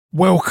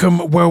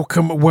Welcome.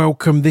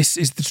 This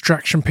is the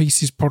Distraction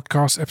Pieces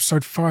podcast,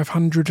 episode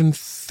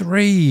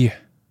 503.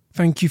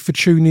 Thank you for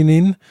tuning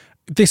in.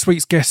 This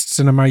week's guest's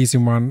an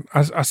amazing one.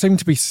 I seem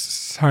to be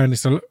saying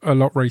this a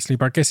lot recently,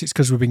 but I guess it's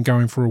because we've been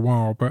going for a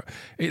while. But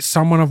it's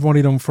someone I've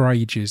wanted on for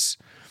ages.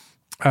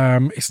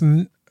 It's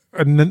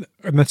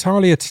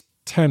Natalia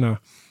Tenner,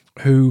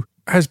 who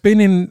has been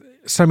in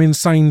some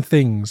insane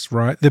things,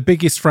 right? The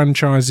biggest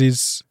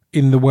franchises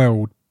in the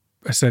world,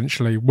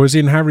 essentially. Was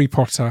in Harry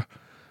Potter,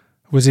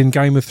 was in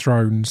Game of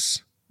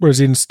Thrones,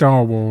 was in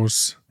Star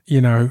Wars,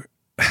 and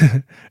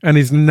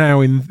is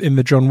now in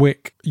the John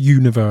Wick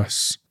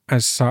universe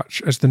as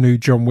such, as the new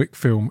John Wick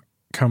film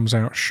comes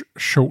out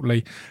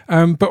shortly.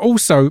 But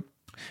also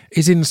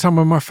is in some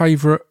of my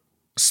favourite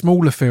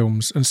smaller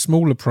films and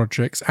smaller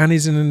projects, and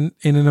is in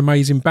an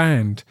amazing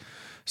band.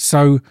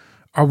 So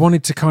I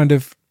wanted to kind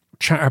of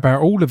chat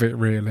about all of it,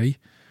 really.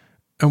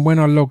 And when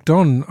I logged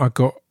on, I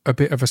got a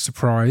bit of a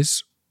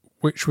surprise,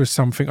 which was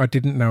something I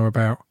didn't know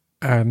about.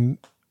 And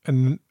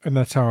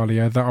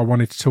Natalia that I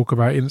wanted to talk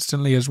about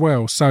instantly as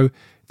well. So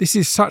this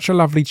is such a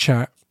lovely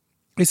chat.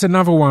 It's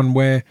another one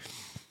where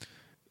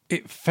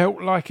it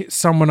felt like it's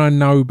someone I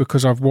know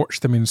because I've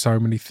watched them in so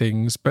many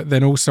things, but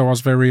then also I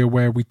was very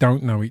aware we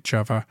don't know each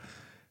other.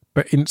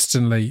 But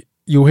instantly,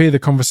 you'll hear the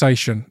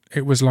conversation.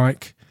 It was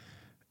like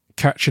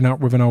catching up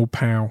with an old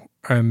pal.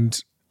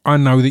 And I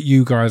know that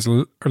you guys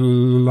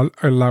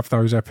love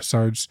those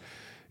episodes.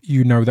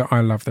 You know that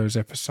I love those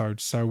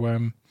episodes.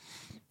 So,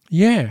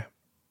 yeah.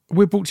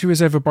 We're brought to you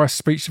as ever by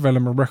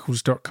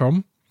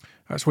speechdevelopmentrecords.com.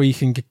 That's where you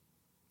can get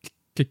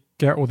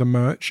all the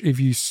merch if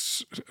you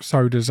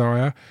so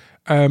desire.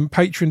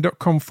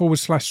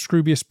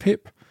 Patreon.com/ScroobiusPip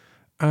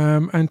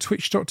and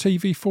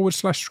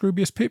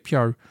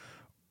twitch.tv/ScroobiusPipyo.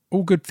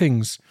 All good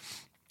things.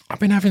 I've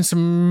been having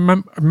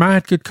some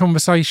mad good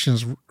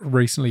conversations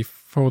recently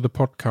for the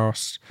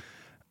podcast.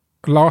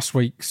 Last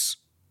week's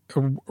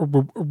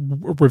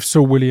with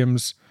Saul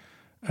Williams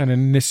and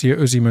Anicia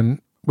Uziman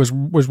was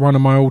one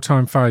of my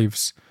all-time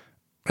faves.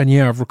 And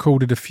yeah, I've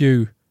recorded a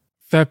few.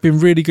 They've been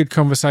really good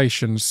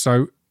conversations,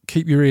 so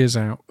keep your ears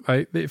out.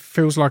 It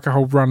feels like a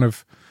whole run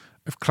of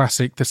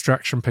classic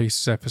Distraction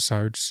Pieces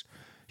episodes.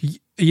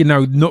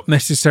 Not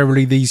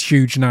necessarily these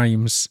huge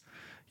names.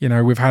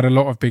 We've had a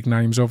lot of big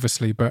names,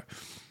 obviously, but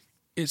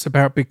it's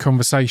about big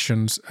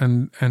conversations,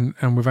 and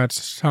we've had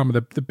some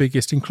of the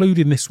biggest,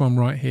 including this one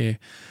right here.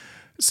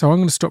 So I'm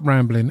going to stop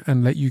rambling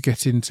and let you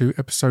get into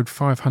episode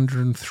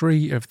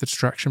 503 of the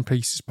Distraction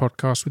Pieces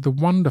podcast with the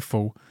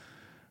wonderful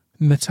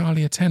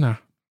Natalia Tenner.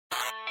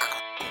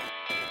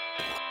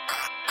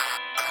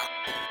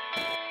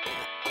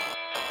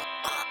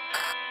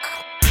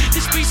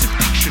 This piece of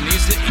fiction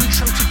is the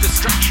intro to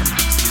Distraction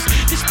Pieces.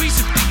 This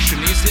piece of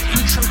fiction is the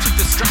intro to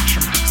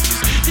Distraction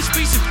Pieces. This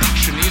piece of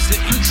fiction is the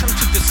intro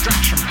to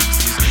Distraction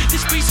Pieces.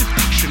 This piece of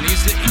fiction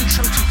is the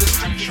intro to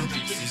Distraction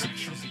Pieces.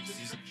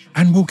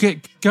 And we'll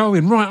get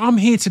going. Right, I'm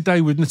here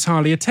today with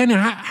Natalia Tenner.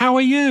 How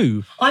are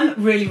you? I'm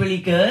really, really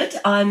good.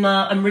 I'm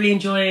really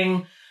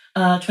enjoying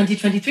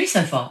 2023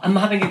 so far. I'm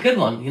having a good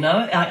one,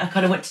 I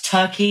kind of went to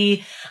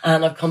Turkey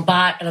and I've come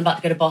back and I'm about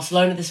to go to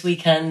Barcelona this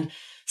weekend.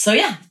 So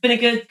yeah, it's been a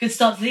good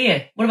start to the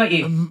year. What about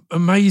you?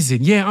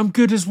 Amazing. Yeah, I'm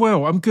good as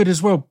well.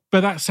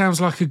 But that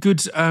sounds like a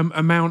good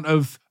amount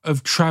of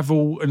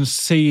travel and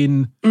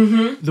seeing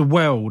the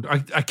world.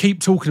 I keep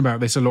talking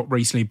about this a lot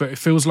recently, but it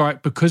feels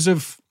like because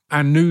of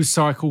our news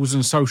cycles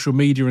and social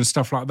media and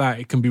stuff like that,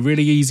 it can be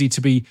really easy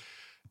to be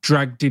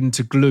dragged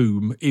into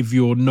gloom if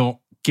you're not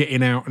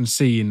getting out and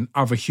seeing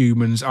other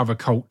humans, other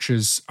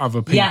cultures,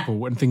 other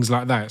people and things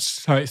like that.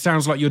 So it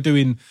sounds like you're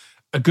doing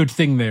a good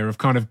thing there of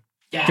kind of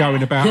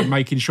going about and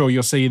making sure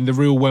you're seeing the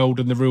real world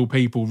and the real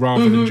people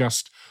rather than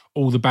just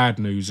all the bad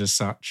news as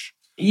such.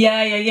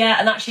 Yeah.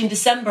 And actually in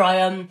December,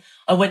 I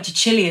went to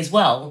Chile as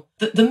well.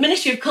 The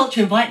Ministry of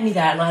Culture invited me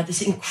there and I had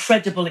this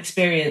incredible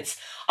experience.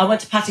 I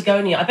went to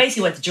Patagonia. I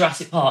basically went to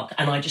Jurassic Park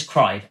and I just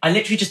cried. I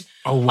literally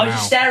I was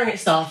just staring at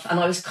stuff and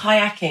I was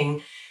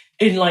kayaking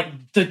in like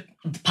the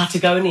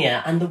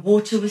Patagonia, and the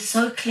water was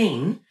so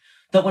clean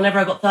that whenever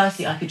I got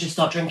thirsty, I could just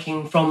start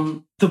drinking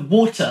from the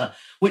water,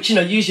 which,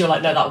 usually you're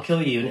like, no, that'll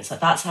kill you. And it's like,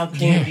 that's how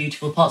clean and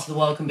beautiful parts of the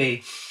world can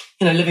be.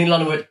 Living in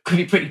London where it could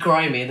be pretty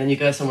grimy, and then you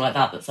go somewhere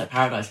like that's like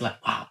paradise. You're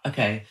like, wow,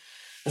 okay,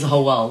 there's a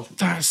whole world.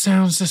 That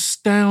sounds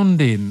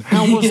astounding.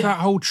 How was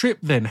that whole trip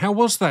then? How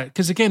was that?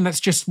 Because again, that's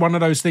just one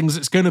of those things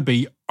that's going to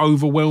be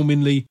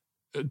overwhelmingly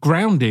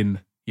grounding.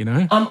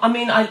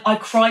 I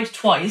cried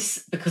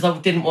twice because I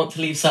didn't want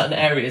to leave certain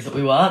areas that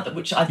we were,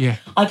 which I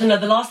don't know.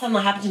 The last time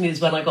that happened to me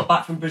was when I got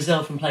back from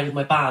Brazil from playing with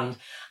my band,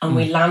 and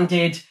we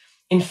landed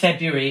in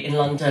February in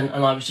London,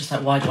 and I was just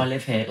like, why do I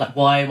live here? Like,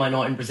 why am I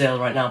not in Brazil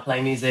right now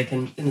playing music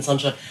and in the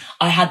sunshine?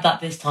 I had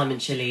that this time in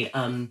Chile.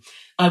 I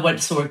went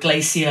and saw a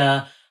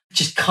glacier,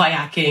 just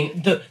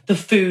kayaking, the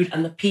food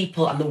and the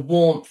people and the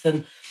warmth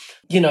and,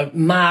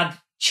 mad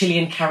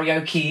Chilean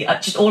karaoke,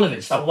 just all of it.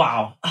 It's like,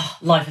 wow,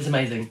 life is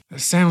amazing.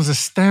 That sounds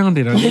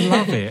astounding. I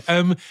love it.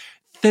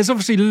 There's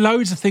obviously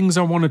loads of things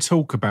I want to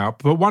talk about,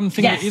 but one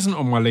thing Yes. that isn't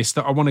on my list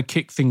that I want to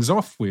kick things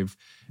off with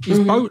is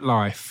boat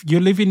life. You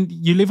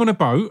live on a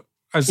boat,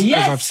 as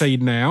I've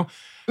seen now.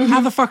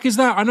 How the fuck is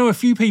that? I know a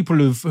few people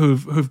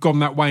who've gone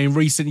that way in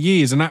recent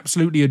years and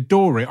absolutely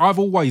adore it. I've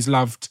always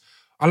loved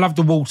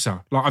the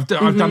water. Like I've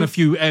done a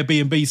few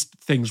Airbnb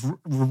things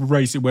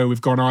recently where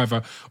we've gone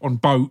either on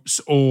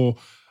boats or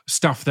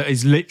stuff that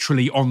is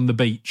literally on the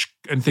beach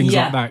and things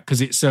like that,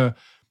 because it's I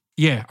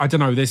don't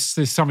know.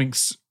 There's something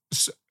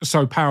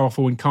so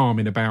powerful and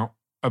calming about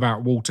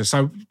water.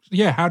 So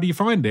yeah, how do you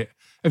find it?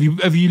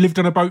 Have you lived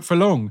on a boat for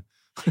long?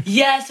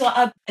 Yeah, so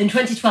in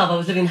 2012 I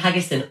was living in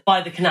Haggerston by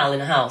the canal in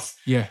a house.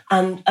 Yeah.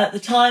 And at the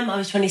time I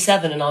was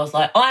 27 and I was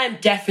like, I am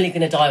definitely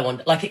going to die one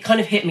day. Like it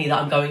kind of hit me that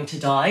I'm going to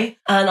die.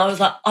 And I was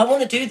like, I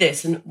want to do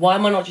this. And why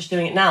am I not just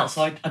doing it now?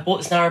 So I bought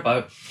this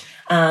narrowboat.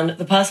 And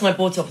the person I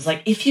bought it off was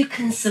like, if you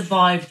can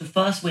survive the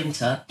first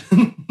winter,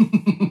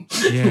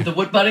 with the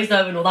wood burning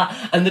stove and all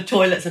that, and the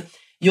toilets, and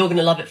you're going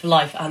to love it for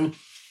life. And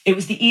it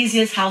was the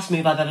easiest house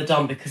move I've ever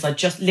done because I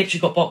just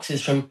literally got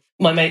boxes from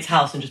my mate's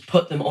house and just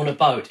put them on a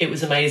boat. It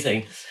was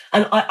amazing.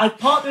 And I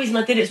part of the reason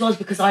I did it as well is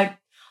because I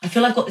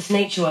feel I've got this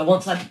nature where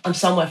once I'm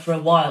somewhere for a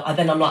while, I'm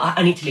like,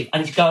 I need to leave, I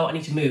need to go, I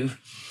need to move.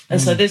 And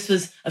so this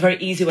was a very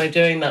easy way of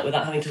doing that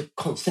without having to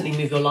constantly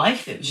move your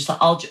life. It was just like,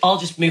 I'll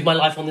just move my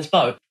life on this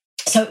boat.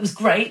 So it was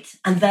great.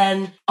 And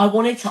then I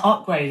wanted to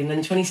upgrade. And then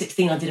in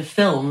 2016, I did a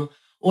film.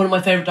 One of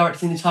my favourite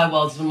directors in the entire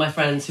world is one of my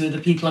friends who are the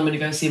people I'm going to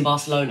go see in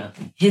Barcelona.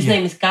 His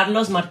name is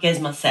Carlos Marquez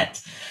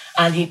Masset.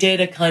 And he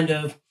did a kind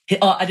of...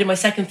 I did my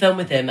second film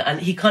with him, and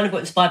he kind of got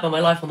inspired by my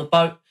life on the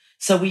boat.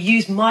 So we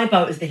used my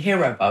boat as the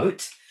hero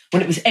boat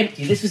when it was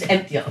empty. This was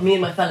empty. Me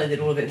and my fella did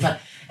all of it. It was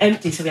like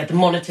empty. So we had the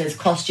monitors,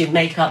 costume,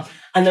 makeup.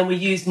 And then we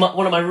used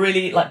one of my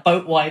really like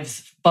boat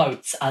wives'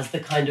 boats as the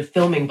kind of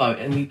filming boat.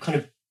 And we kind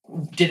of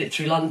did it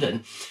through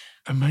London.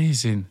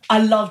 Amazing. I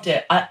loved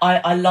it.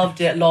 I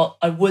loved it a lot.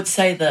 I would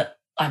say that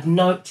I've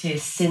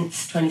noticed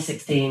since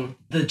 2016,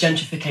 the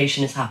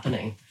gentrification is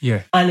happening.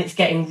 Yeah. And it's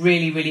getting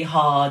really, really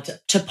hard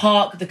to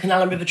park. The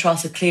Canal and River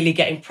Trust are clearly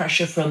getting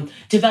pressure from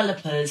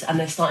developers, and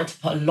they're starting to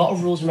put a lot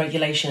of rules and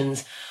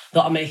regulations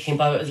that are making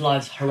boaters'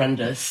 lives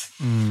horrendous.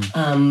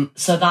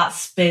 So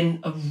that's been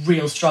a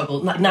real struggle.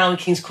 Like now in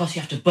King's Cross,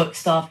 you have to book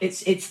stuff.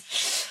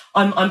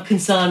 I'm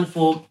concerned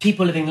for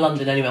people living in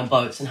London anyway on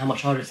boats and how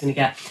much harder it's going to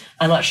get.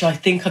 And actually, I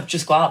think I've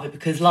just got out of it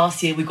because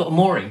last year we got a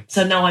mooring.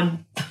 So now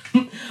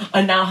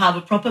I now have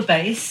a proper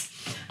base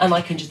and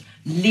I can just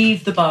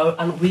leave the boat.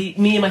 And me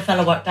and my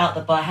fella worked out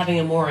that by having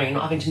a mooring and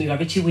not having to move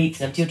every 2 weeks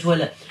and empty your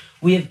toilet,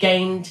 we have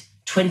gained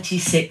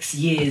 26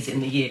 years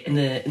in the year,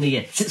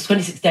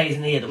 26 days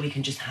in the year that we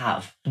can just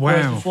have. Wow.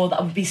 Whereas before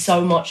that would be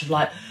so much of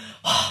like,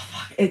 oh,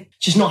 fuck,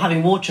 just not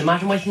having water.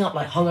 Imagine waking up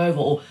like hungover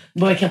or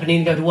waking up and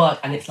needing to go to work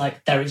and it's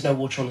like, there is no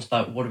water on this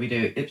boat. What do we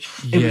do? It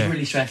was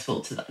really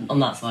stressful on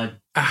that side.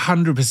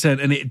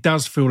 100%. And it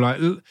does feel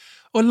like,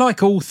 well,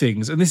 like all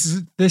things, and this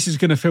is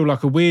going to feel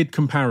like a weird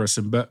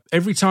comparison, but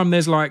every time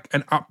there's like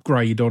an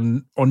upgrade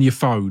on your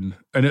phone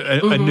and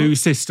a new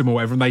system or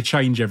whatever, and they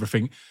change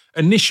everything,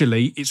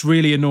 initially it's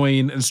really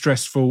annoying and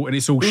stressful and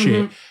it's all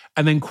shit.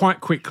 And then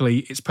quite quickly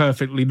it's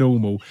perfectly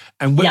normal.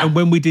 And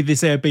when we did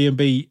this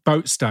Airbnb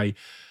boat stay,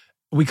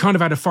 we kind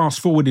of had a fast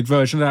forwarded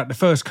version of that. The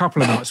first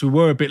couple of nights we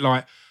were a bit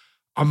like,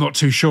 I'm not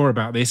too sure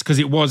about this because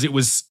it was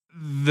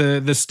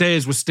the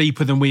stairs were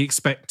steeper than we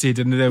expected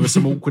and there was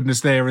some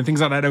awkwardness there and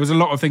things like that. There was a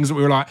lot of things that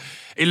we were like,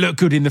 it looked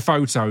good in the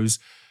photos.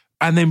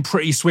 And then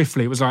pretty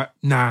swiftly it was like,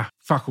 nah,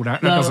 fuck all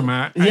that. That doesn't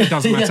matter. It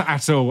doesn't matter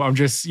at all. I'm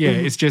just,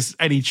 it's just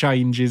any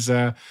change is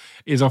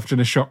often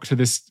a shock to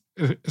this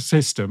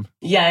system.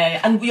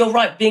 Yeah. And you're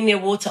right, being near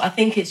water, I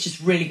think it's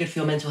just really good for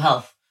your mental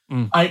health.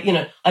 I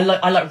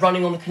like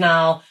running on the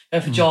canal,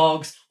 going for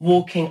jogs,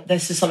 walking.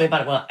 There's just something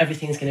about it where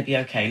everything's going to be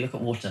okay. Look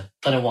at water.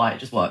 Don't know why, it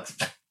just works.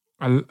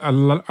 I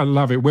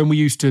love it. When we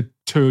used to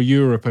tour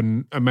Europe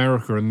and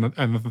America and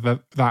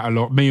that a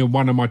lot, me and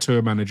one of my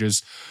tour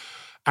managers,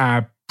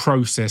 our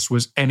process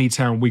was any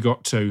town we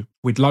got to,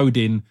 we'd load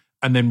in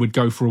and then we'd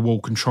go for a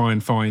walk and try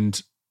and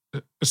find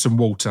some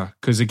water.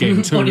 Because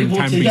again, touring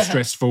can be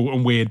stressful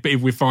and weird. But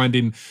if we're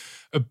finding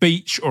a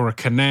beach or a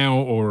canal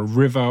or a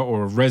river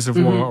or a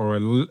reservoir or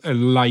a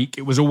lake,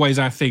 it was always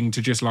our thing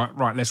to just like,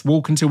 right, let's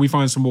walk until we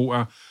find some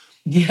water.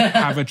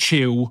 Have a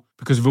chill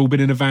because we've all been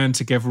in a van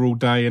together all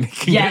day and it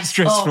can get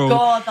stressful. Oh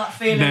God, that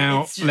feeling.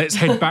 Now let's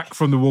head back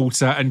from the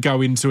water and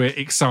go into it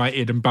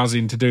excited and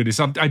buzzing to do this.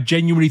 I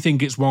genuinely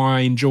think it's why I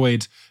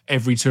enjoyed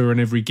every tour and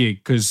every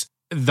gig, because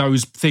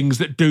those things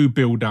that do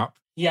build up.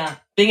 Yeah,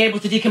 being able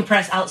to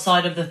decompress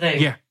outside of the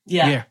thing.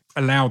 Yeah.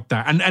 Allowed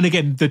that. And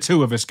again, the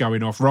two of us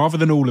going off rather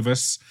than all of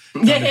us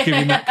kind of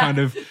giving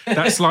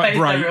that slight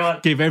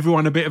break, give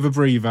everyone a bit of a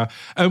breather.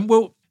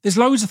 Well, there's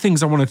loads of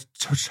things I want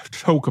to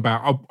talk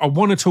about. I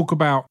want to talk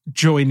about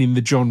joining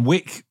the John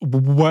Wick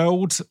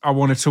world. I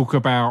want to talk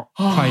about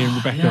playing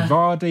Rebecca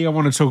Vardy. I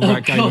want to talk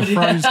about Game of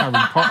Thrones, Harry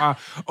Potter,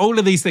 all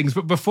of these things.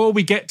 But before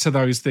we get to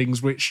those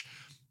things, which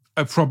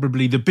are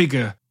probably the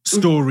bigger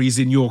stories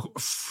in your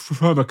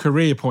from a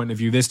career point of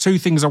view. There's two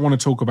things I want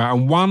to talk about,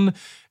 and one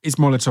is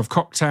Molotov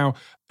Cocktail.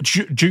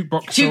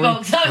 Jukebox.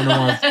 Sorry. I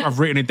know I've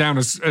written it down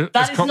as that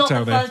as is cocktail not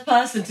the there. first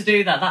person to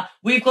do that.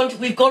 We've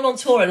gone on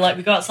tour and like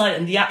we go outside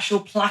and the actual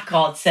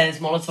placard says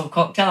Molotov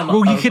Cocktail. I'm like,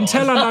 Well, you can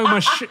tell I know my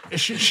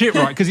shit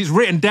right because it's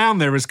written down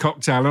there as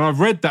Cocktail, and I've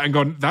read that and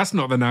gone, that's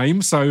not the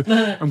name. So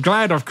I'm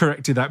glad I've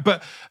corrected that.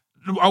 But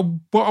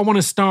what I want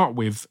to start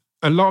with,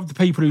 a lot of the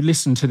people who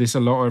listen to this a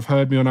lot or have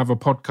heard me on other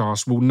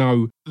podcasts will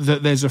know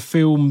that there's a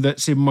film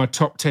that's in my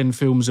top 10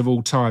 films of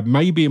all time,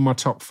 maybe in my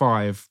top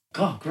 5.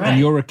 God, great. And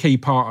you're a key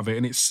part of it,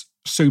 and it's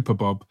Super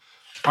Bob.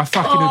 I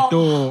fucking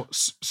adore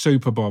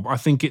Super Bob. I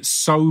think it's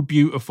so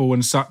beautiful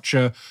and such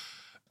a...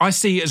 I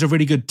see it as a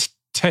really good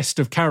test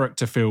of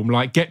character film.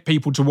 Like, get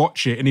people to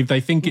watch it, and if they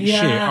think it's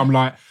shit, I'm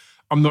like,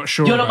 I'm not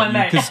sure. You're not my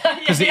mate.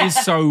 Because it is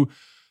so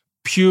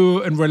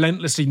pure and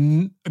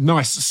relentlessly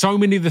nice. So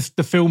many of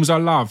the films I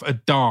love are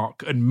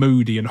dark and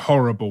moody and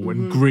horrible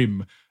and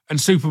grim. And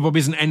Super Bob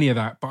isn't any of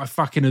that, but I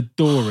fucking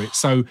adore it.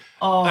 So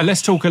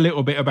let's talk a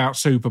little bit about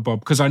Super Bob,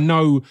 because I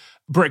know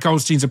Brett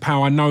Goldstein's a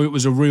pal. I know it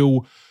was a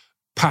real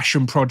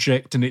passion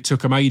project and it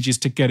took them ages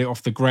to get it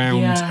off the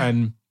ground. Yeah.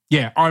 And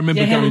I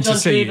remember going to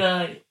see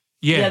it.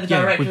 The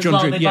director with John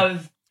as well. Drever, They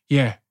both...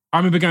 Yeah. I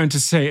remember going to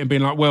see it and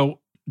being like,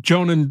 well,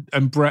 John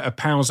and Brett are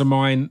pals of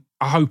mine.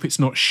 I hope it's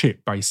not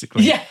shit,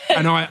 basically. Yeah.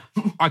 And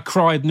I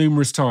cried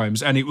numerous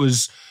times, and it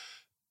was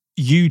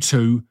you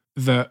two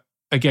that,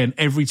 again,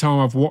 every time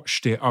I've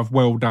watched it, I've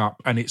welled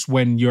up, and it's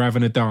when you're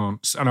having a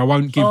dance. And I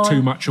won't give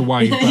too much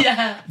away,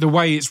 but the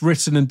way it's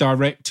written and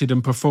directed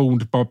and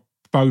performed by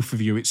both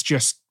of you, it's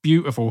just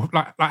beautiful.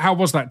 Like how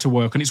was that to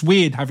work? And it's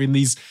weird having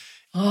these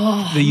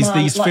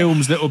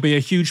films that will be a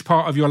huge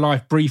part of your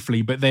life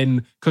briefly, but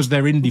then because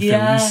they're indie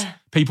films,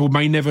 people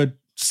may never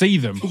see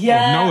them or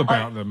know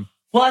about them.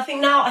 Well, I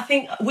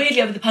think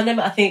weirdly over the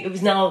pandemic, I think it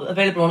was now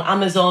available on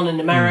Amazon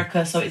in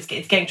America, so it's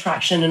getting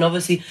traction. And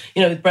obviously,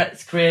 with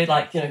Brett's career,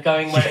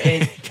 going where it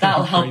is,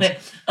 that'll help it.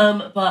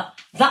 But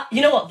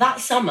that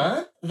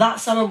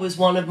summer was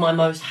one of my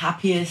most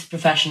happiest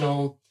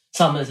professional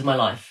summers of my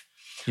life.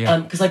 Yeah.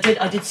 Because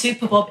I did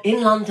Super Bob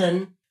in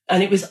London,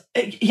 and it was,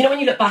 when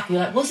you look back and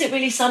you're like, was it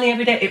really sunny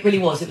every day? It really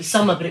was. It was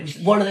summer, but it was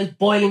one of those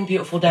boiling,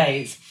 beautiful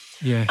days.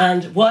 Yeah.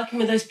 And working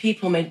with those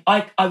people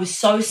I was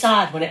so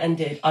sad when it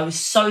ended. I was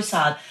so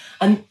sad.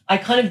 And I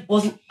kind of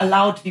wasn't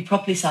allowed to be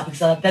properly sad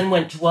because I then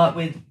went to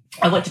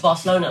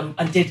Barcelona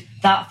and did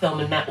that film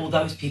and met all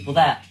those people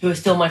there who are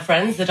still my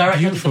friends, the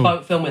director I did the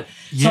boat film with.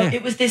 So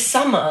it was this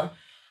summer,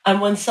 and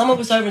when summer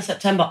was over in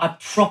September, I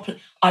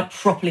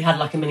properly had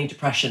like a mini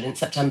depression in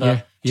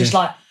September. Just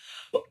like,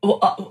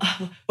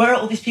 where are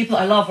all these people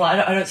I love?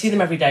 Like, I don't see them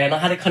every day. And I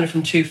had it kind of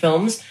from 2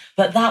 films.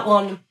 But that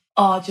one,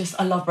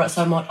 I love Brett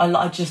so much.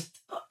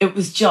 It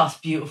was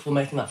just beautiful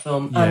making that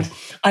film. Yeah. And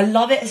I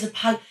love it as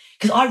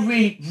because I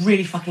really,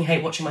 really fucking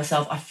hate watching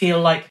myself. I feel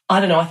like,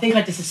 I don't know, I think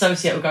I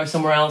disassociate or go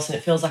somewhere else, and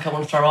it feels like I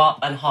want to throw up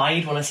and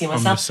hide when I see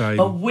myself.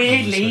 But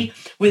weirdly,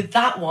 with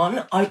that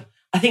one, I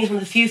think it's one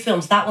of the few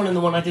films, that one and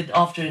the one I did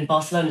after in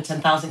Barcelona,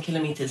 10,000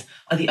 Kilometers,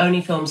 are the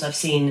only films I've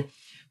seen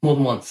more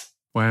than once.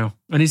 Wow.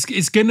 And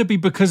it's going to be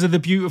because of the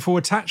beautiful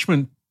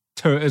attachment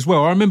to it as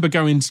well. I remember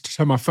going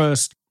to my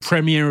first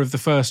premiere of the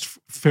first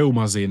film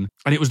I was in,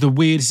 and it was the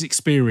weirdest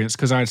experience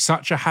because I had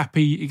such a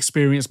happy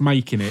experience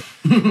making it,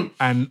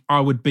 and I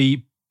would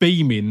be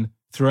beaming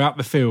throughout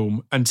the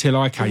film until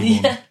I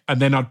came on,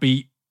 and then I'd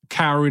be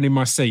cowering in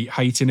my seat,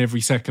 hating every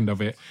second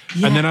of it,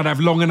 and then I'd have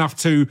long enough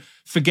to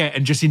forget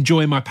and just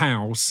enjoy my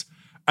pals.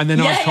 And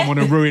then I'd come on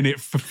and ruin it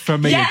for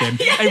me again.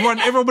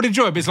 Everyone would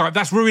enjoy it, but it's like,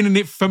 that's ruining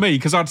it for me,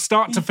 because I'd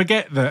start to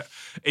forget that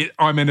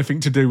I'm anything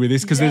to do with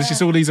this, because there's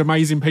just all these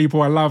amazing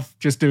people I love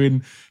just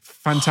doing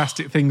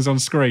fantastic things on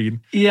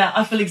screen. Yeah,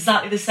 I feel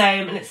exactly the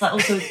same. And it's like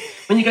also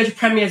when you go to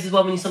premieres as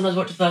well, when you sometimes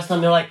watch it the first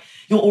time, there's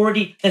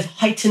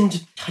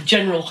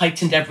general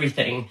heightened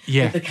everything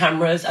with the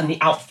cameras and the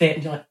outfit,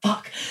 and you're like,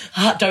 fuck,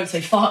 don't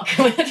say fuck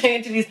when you're doing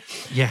interviews.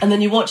 Yeah. And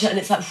then you watch it and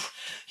it's like,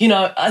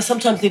 I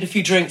sometimes need a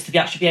few drinks to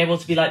be able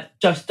to be like,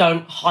 just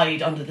don't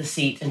hide under the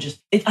seat and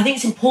just... I think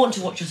it's important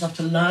to watch yourself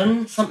to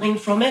learn something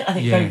from it. I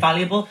think it's very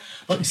valuable.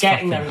 But it's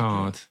getting there...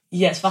 hard.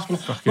 Yeah, it's fucking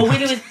hard. But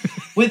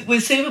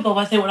with Super Bob,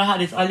 I think what I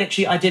had is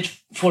I did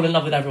fall in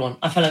love with everyone.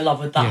 I fell in love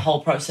with that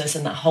whole process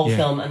and that whole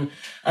film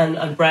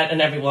and Brett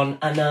and everyone.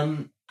 And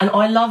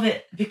I love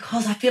it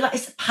because I feel like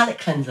it's a palate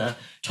cleanser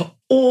to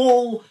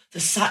all the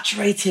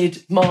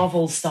saturated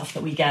Marvel stuff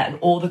that we get and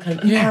all the kind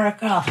of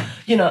America,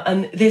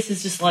 and this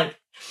is just like...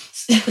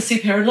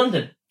 Superhero in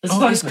London.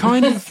 It's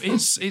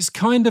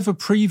kind of a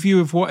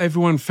preview of what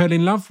everyone fell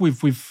in love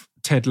with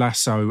Ted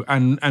Lasso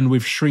and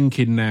with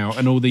Shrinking now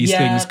and all these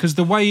things, because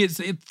the way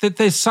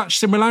there's such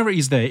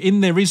similarities there.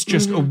 In there is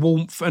just a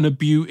warmth and a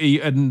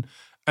beauty and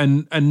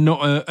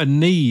not a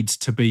need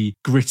to be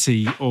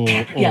gritty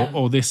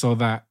or this or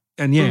that.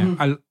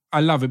 And I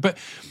love it. But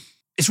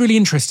it's really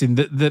interesting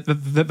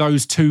that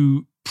those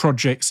 2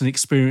 projects and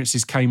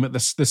experiences came at the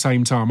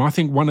same time. I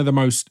think one of the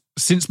most,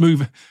 since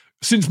moving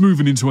since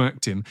moving into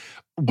acting,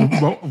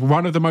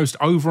 one of the most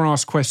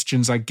over-asked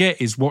questions I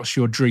get is, what's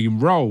your dream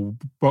role?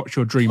 What's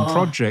your dream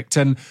project?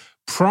 And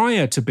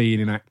prior to being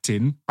in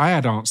acting, I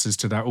had answers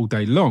to that all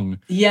day long.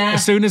 Yeah.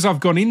 As soon as I've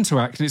gone into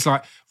acting, it's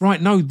like,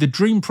 right, no, the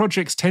dream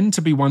projects tend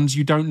to be ones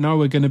you don't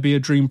know are going to be a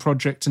dream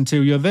project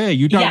until you're there.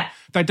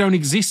 They don't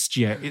exist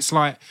yet. It's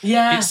like,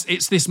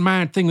 it's this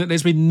mad thing that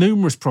there's been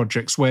numerous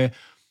projects where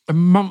a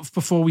month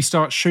before we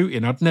start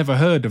shooting, I'd never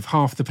heard of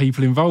half the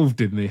people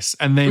involved in this.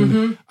 And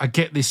then I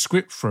get this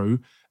script through,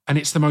 and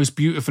it's the most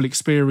beautiful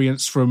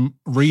experience from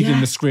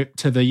reading the script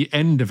to the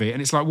end of it.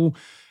 And it's like, well,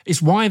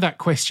 it's why that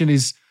question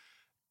is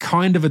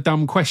kind of a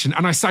dumb question.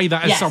 And I say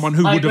that as someone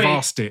who would have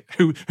asked it,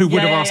 who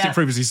would have asked it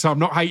previously. So I'm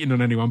not hating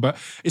on anyone, but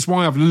it's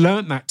why I've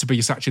learnt that to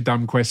be such a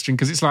dumb question,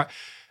 because it's like,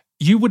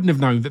 you wouldn't have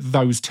known that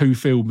those two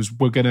films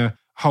were going to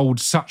hold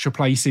such a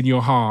place in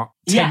your heart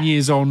 10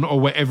 years on, or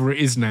whatever it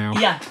is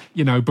now,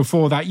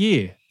 before that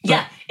year.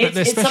 But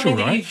they're it's special, something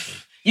right?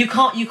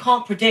 that you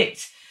can't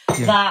predict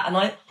that. And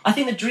I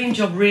think the dream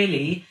job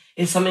really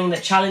is something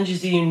that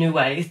challenges you in new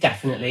ways,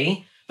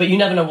 definitely, but you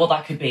never know what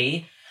that could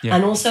be. Yeah.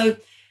 And also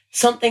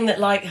something that,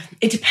 like,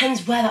 it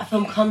depends where that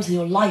film comes in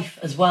your life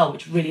as well,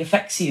 which really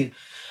affects you.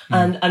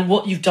 And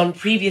what you've done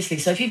previously.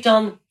 So if you've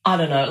done, I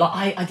don't know,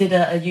 like I did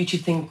a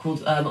YouTube thing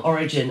called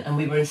Origin, and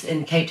we were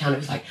in Cape Town. It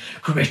was like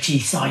gritty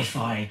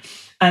sci-fi.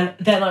 And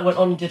then I went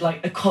on and did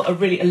like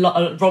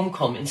a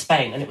rom-com in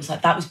Spain. And it was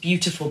like, that was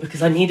beautiful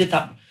because I needed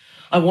that.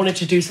 I wanted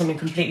to do something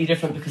completely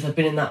different because I've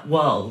been in that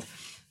world.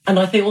 And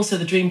I think also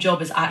the dream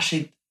job is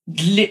actually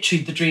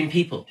literally the dream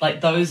people.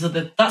 Like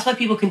that's why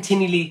people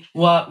continually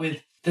work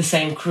with the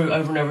same crew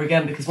over and over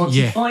again, because once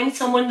you find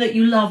someone that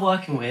you love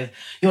working with,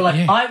 you're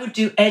like, I would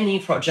do any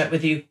project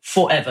with you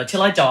forever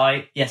till I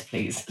die. Yes,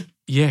 please.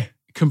 Yeah,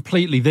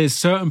 completely. There's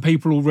certain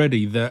people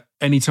already that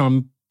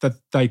anytime that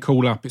they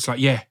call up, it's like,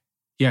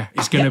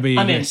 it's going to be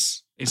a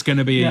yes. It's going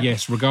to be a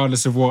yes,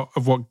 regardless of what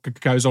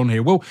goes on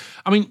here. Well,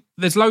 I mean,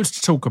 there's loads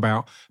to talk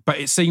about, but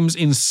it seems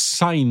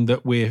insane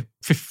that we're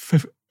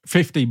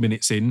 15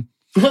 minutes in.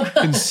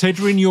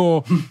 Considering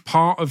you're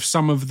part of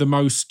some of the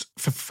most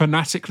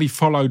fanatically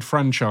followed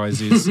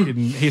franchises in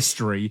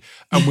history,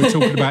 and we're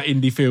talking about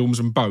indie films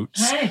and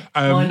boats. Hey,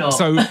 why not?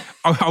 So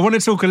I want to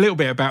talk a little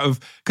bit about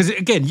because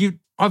again,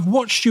 I've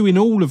watched you in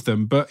all of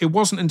them, but it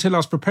wasn't until I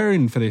was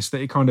preparing for this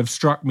that it kind of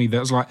struck me that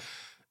I was like,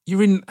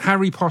 you're in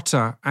Harry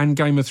Potter and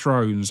Game of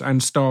Thrones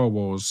and Star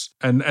Wars,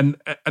 and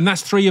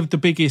that's three of the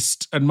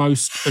biggest and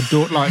most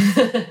adored, like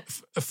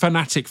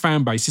fanatic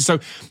fan bases. So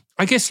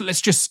I guess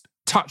let's just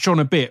touch on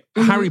a bit.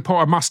 Harry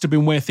Potter must have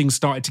been where things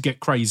started to get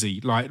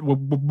crazy, like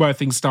where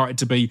things started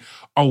to be,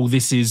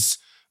 this is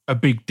a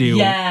big deal.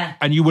 Yeah.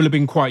 And you will have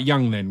been quite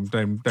young then,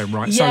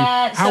 right?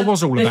 Yeah, so how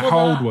was all of that?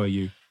 How old were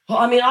you? Well,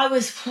 I mean, I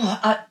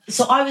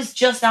was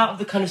just out of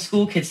the kind of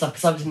school kid stuff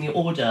because I was in the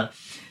Order.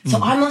 So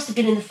I must have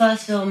been in the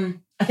first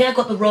film. I think I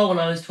got the role when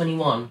I was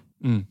 21.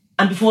 And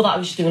before that, I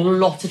was just doing a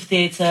lot of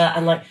theatre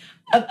and like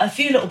a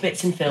few little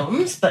bits in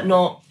films, but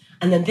not.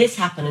 And then this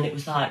happened, and it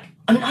was like,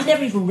 I mean, I'd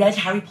never even read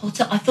Harry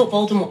Potter. I thought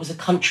Voldemort was a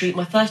country.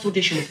 My first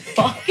audition was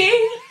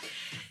fucking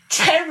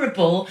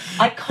terrible.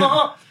 I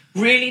can't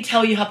really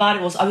tell you how bad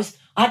it was.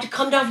 I had to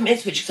come down from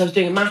Ipswich because I was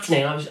doing a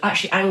matinee, and I was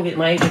actually angry at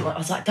my agent. I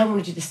was like, I don't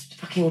want to do this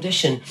fucking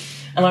audition.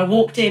 And I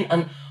walked in,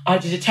 and I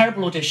did a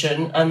terrible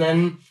audition, and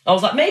then I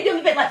was like, maybe I'm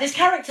a bit like this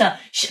character.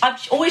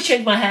 I've always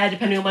changed my hair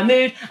depending on my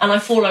mood, and I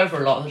fall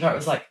over a lot. And the director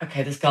was like,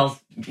 okay, this girl's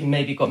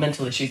maybe got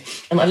mental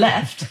issues. And I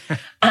left,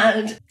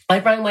 and I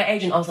rang my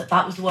agent. I was like,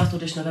 that was the worst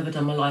audition I've ever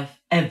done in my life,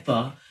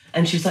 ever.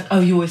 And she was like, oh,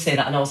 you always say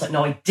that. And I was like,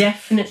 no, I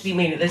definitely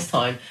mean it this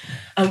time.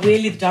 And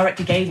really, the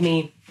director gave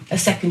me a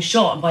second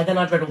shot, and by then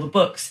I'd read all the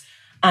books,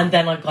 and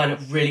then I kind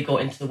of really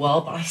got into the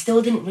world. But I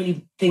still didn't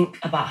really think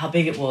about how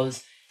big it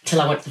was till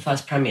I went to the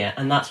first premiere,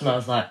 and that's when I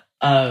was like,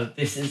 oh,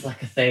 this is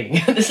like a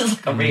thing. This is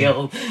like a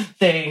real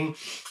thing.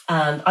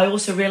 And I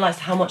also realised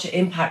how much it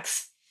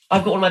impacts.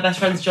 I've got one of my best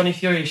friends, Johnny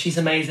Fury. She's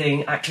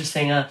amazing, actress,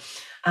 singer.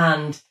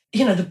 And,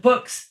 you know, the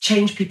books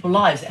changed people's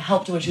lives. It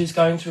helped her when she was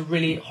going through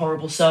really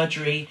horrible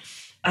surgery.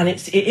 And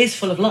it is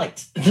full of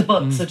light. The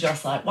books are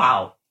just like,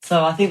 wow.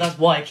 So I think that's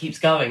why it keeps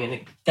going,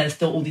 and there's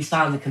still all these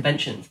fans and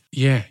conventions.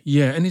 Yeah,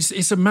 and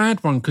it's a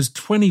mad one because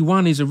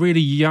 21 is a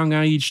really young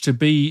age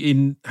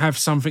to have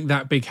something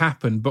that big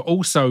happen, but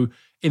also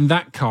in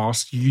that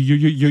cast,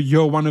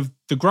 you're one of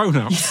the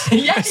grown-ups,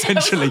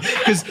 essentially,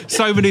 because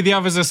so many of the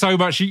others are so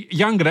much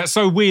younger. That's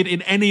so weird.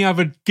 In any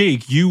other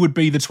gig, you would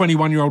be the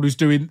 21-year-old who's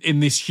doing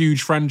in this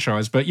huge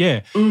franchise. But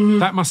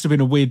that must have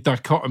been a weird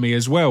dichotomy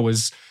as well,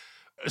 as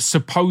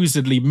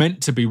supposedly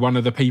meant to be one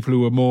of the people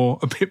who were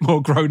a bit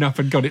more grown up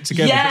and got it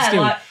together. Yeah,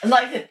 but still,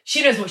 like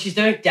she knows what she's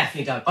doing.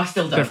 Definitely don't. I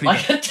still don't.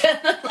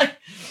 Like,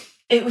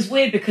 it was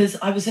weird because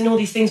I was in all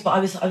these things, but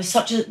I was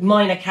such a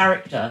minor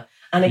character.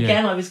 And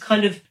again, I was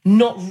kind of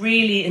not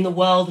really in the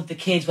world of the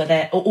kids where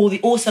they're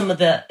or some of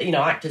the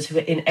actors who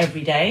are in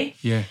every day.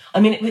 Yeah, I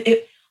mean,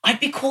 I'd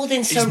be called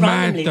in so It's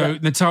randomly.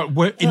 mad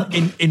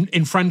though.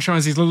 In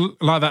franchises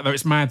like that though,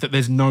 it's mad that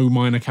there's no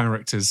minor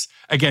characters.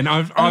 Again,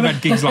 I've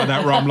had gigs like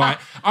that where I'm like,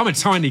 I'm a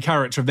tiny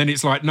character, and then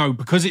it's like, no,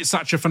 because it's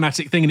such a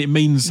fanatic thing and it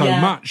means so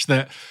much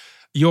that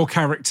your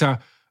character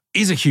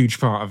is a huge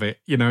part of it.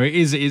 You know, it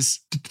is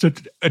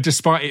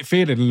despite it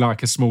feeling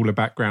like a smaller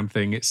background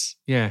thing. It's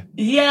Yeah,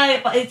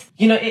 but it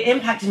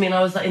impacted me, and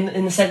I was like,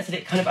 in the sense that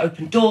it kind of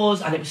opened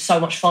doors, and it was so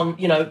much fun,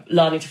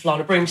 learning to fly on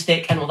a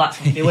broomstick and all that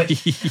sort of which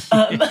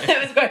it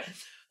was great.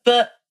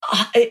 But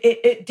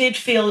it did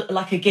feel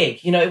like a gig.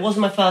 It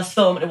wasn't my first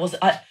film.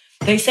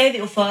 They say that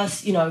your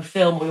first,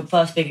 film or your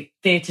first big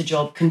theatre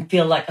job can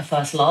feel like a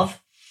first love.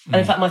 And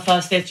in fact, my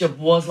first theatre job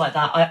was like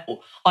that.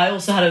 I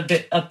also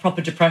had a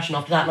proper depression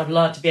after that, and I've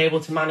learned to be able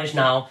to manage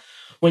now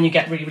when you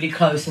get really, really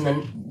close and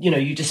then,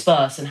 you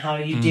disperse and how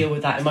you deal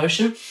with that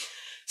emotion.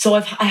 So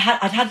I'd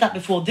had that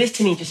before. This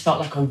to me just felt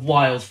like a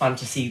wild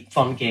fantasy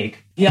fun gig.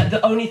 Yeah,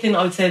 the only thing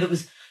I would say that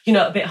was,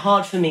 a bit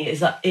hard for me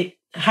is that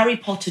Harry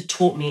Potter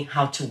taught me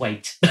how to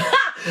wait.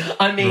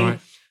 I mean,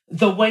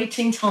 The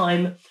waiting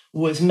time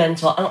was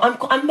mental. And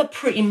I'm a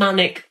pretty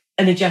manic,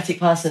 energetic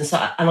person,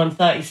 and I'm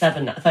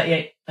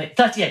 38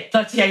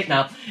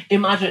 now.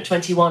 Imagine at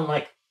 21,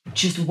 like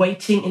just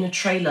waiting in a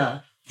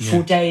trailer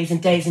for days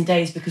and days and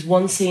days because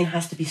one scene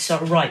has to be so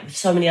right with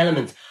so many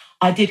elements.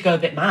 I did go a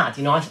bit mad,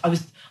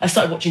 I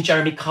started watching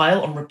Jeremy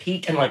Kyle on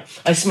repeat, and like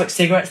I smoked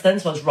cigarettes then,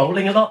 so I was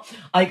rolling a lot.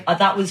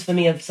 That was for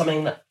me of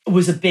something that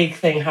was a big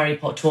thing Harry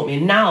Potter taught me.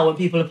 And now when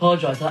people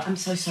apologise, they're like, I'm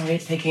so sorry,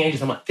 it's taking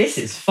ages. I'm like, this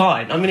is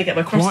fine. I'm going to get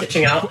my cross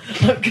stitching out.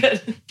 I'm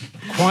good.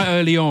 Quite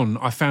early on,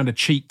 I found a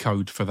cheat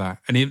code for that,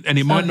 and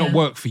it might not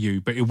work for you,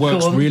 but it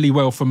works really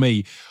well for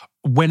me.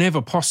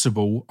 Whenever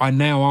possible, I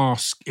now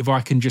ask if I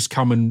can just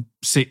come and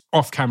sit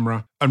off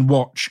camera and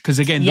watch. Because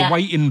again, the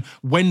waiting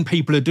when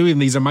people are doing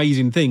these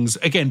amazing things,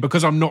 again,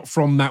 because I'm not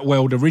from that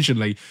world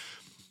originally,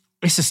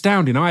 it's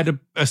astounding. I had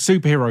a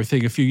superhero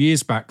thing a few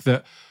years back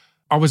that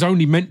I was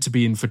only meant to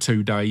be in for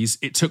 2 days.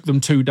 It took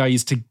them 2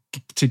 days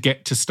to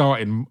get to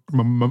starting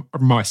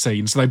my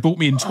scene. So they brought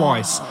me in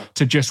twice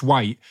to just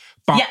wait.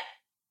 But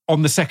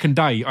on the second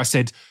day, I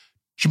said,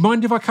 do you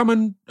mind if I come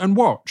and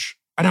watch?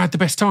 And I had the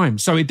best time.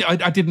 So I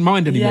didn't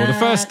mind anymore. The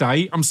first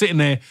day, I'm sitting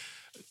there.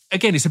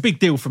 Again, it's a big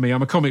deal for me.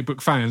 I'm a comic book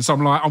fan. So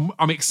I'm like,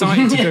 I'm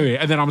excited to do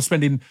it. And then I'm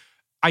spending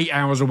 8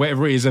 hours or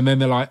whatever it is. And then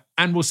they're like,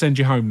 and we'll send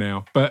you home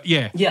now. But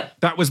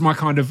that was my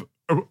kind of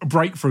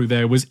breakthrough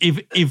there was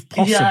if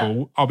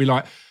possible, I'll be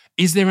like,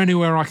 is there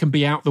anywhere I can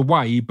be out the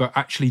way, but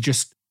actually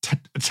just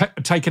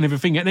taking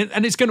everything?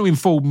 And it's going to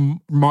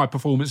inform my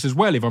performance as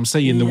well if I'm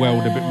seeing the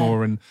world a bit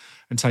more and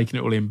taking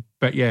it all in.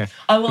 But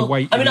I will.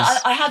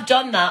 I have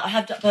done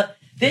that. But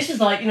this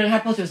is like, Harry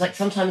Potter was like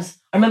sometimes,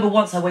 I remember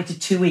once I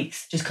waited 2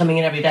 weeks just coming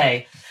in every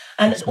day.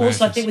 And That's also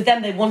madness. I think with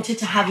them, they wanted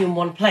to have you in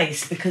one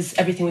place because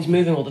everything was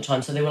moving all the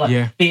time. So they were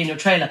like, be in your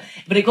trailer.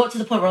 But it got to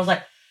the point where I was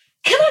like,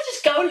 can I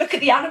just go and look at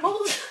the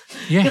animals?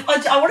 Yeah.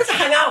 I wanted to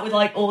hang out with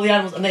like all the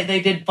animals. And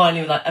they did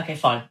finally like, okay,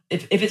 fine.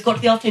 If it's got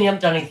to the afternoon, you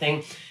haven't done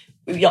anything.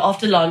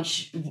 After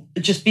lunch,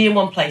 just be in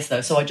one place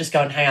though. So I just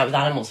go and hang out with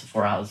animals for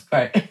 4 hours.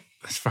 Great.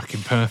 That's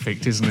fucking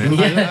perfect, isn't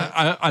it?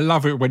 I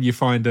love it when you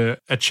find a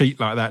cheat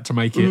like that to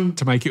make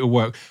it all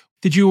work.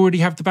 Did you already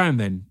have the band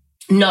then?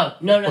 No.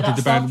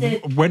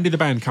 Started... When did the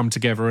band come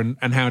together,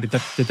 and how did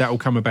that all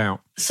come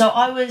about? So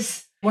I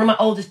was one of my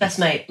oldest best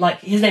mate. Like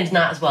his name's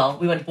Nat as well.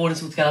 We went to boarding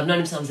school together. I've known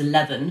him since I was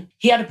 11.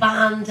 He had a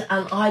band,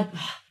 and I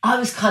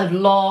was kind of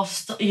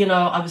lost.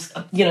 I was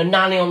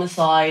nanny on the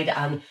side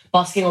and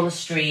busking on the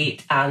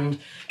street, and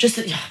just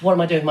what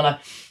am I doing with my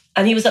life?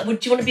 And he was like, do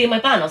you want to be in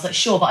my band? I was like,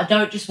 sure, but I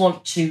don't just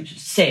want to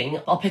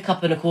sing. I'll pick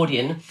up an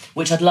accordion,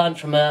 which I'd learned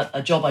from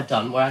a job I'd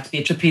done where I had to be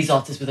a trapeze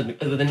artist with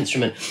an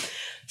instrument.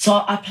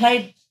 So I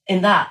played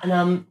in that,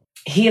 and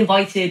he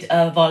invited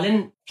a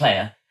violin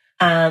player,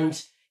 and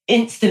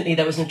instantly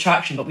there was an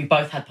attraction, but we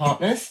both had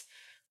partners,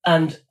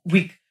 and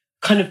we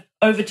kind of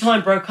over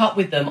time broke up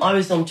with them. I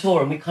was on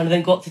tour, and we kind of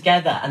then got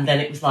together, and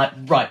then it was like,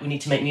 right, we need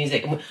to make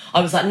music. And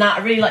I was like, Nat, I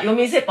really like your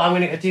music, but I'm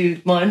going to go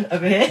do mine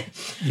over here.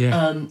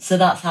 Yeah. So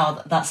that's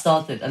how that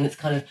started, and it's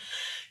kind of,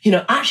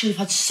 actually we've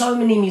had so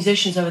many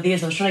musicians over the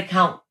years. I was trying to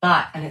count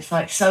back, and it's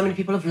like so many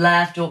people have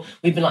left, or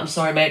we've been like, I'm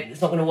sorry, mate,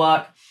 it's not going to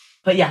work.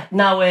 But yeah,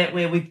 now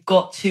we've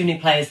got 2 new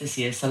players this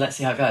year, so let's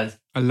see how it goes.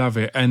 I love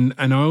it, and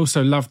I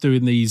also love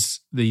doing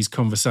these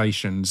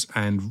conversations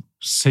and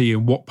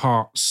seeing what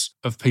parts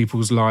of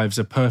people's lives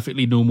are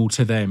perfectly normal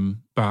to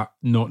them, but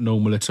not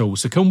normal at all.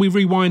 So can we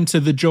rewind to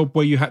the job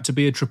where you had to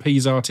be a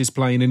trapeze artist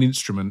playing an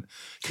instrument?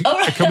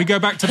 Can we go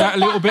back to that a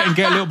little bit and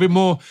get a little bit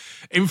more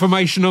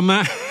information on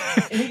that?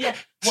 Yeah.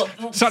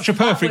 Such a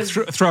perfect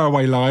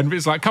throwaway line, but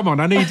it's like, come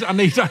on, I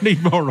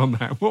need more on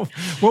that. What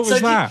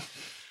was that?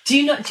 Do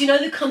you know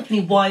the company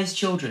Wise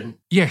Children?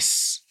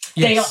 Yes.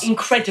 They are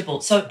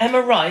incredible. So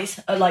Emma Rice,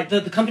 like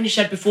the company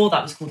she had before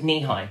that was called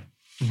Knee High.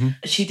 Mm-hmm.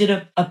 She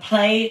did a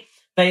play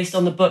based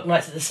on the book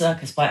Nights at the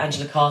Circus by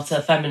Angela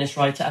Carter, feminist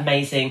writer,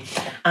 amazing.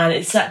 And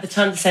it's at the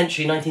turn of the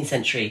century, 19th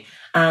century.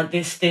 And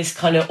this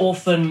kind of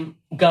orphan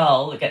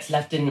girl that gets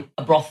left in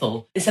a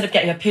brothel, instead of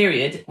getting a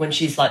period when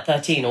she's like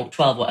 13 or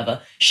 12,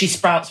 whatever, she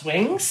sprouts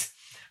wings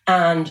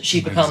and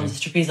she becomes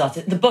a trapeze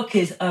artist. The book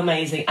is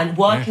amazing. And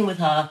working with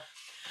her...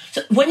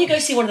 So when you go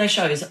see one of those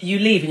shows, you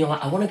leave and you're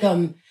like, I want to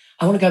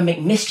go and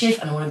make mischief,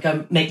 and I want to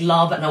go make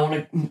love, and I want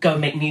to go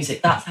and make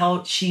music. That's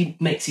how she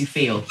makes you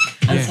feel.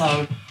 And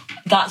so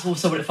that's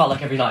also what it felt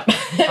like every night.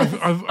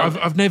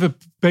 I've never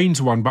been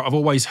to one, but I've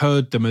always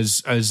heard them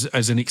as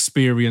an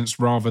experience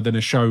rather than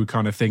a show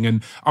kind of thing.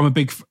 And I'm a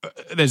big...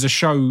 There's a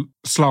show,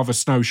 Slava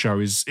Snow Show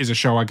is a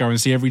show I go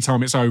and see every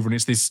time it's over, and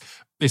it's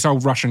this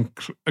old Russian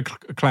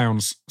clown,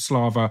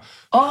 Slava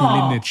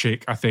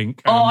Kulinchik, I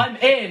think. I'm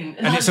in.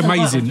 And it's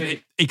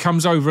amazing. He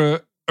comes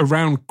over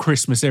around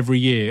Christmas every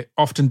year,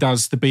 often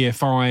does the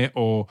BFI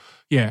or,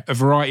 a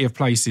variety of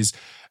places.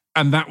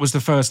 And that was the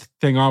first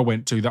thing I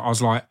went to that I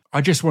was like,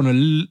 I just want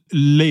to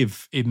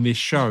live in this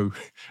show.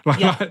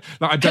 like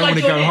I don't want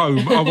to go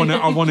home.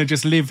 I want to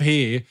just live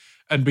here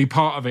and be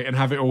part of it and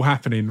have it all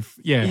happening.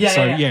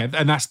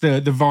 And that's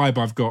the vibe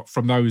I've got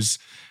from those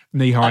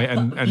Knee High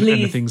and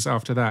the things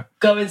after that.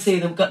 Go and see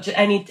them. Got to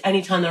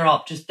any time they're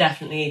up, just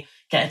definitely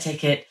get a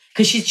ticket,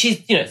 because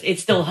she's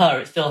it's still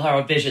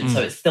her vision,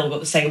 so it's still got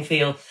the same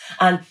feel.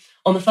 And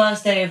on the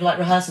first day of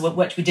rehearsal,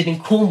 which we did in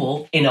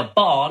Cornwall in a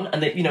barn,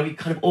 and that we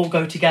kind of all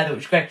go together, which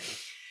was great.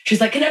 She's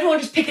like, "Can everyone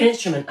just pick an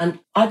instrument?" And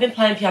I've been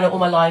playing piano all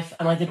my life,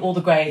 and I did all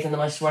the grades, and then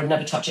I swore I'd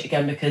never touch it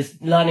again because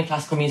learning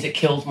classical music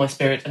killed my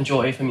spirit and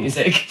joy for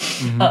music.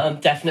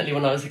 Definitely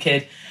when I was a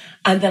kid.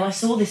 And then I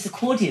saw this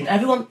accordion.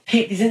 Everyone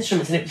picked these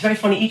instruments, and it was very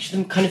funny. Each of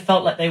them kind of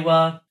felt like they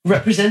were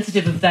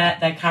representative of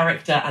their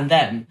character and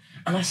them.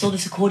 And I saw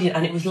this accordion,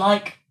 and it was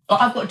like,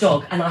 I've got a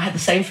dog, and I had the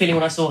same feeling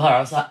when I saw her. I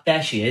was like,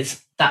 there she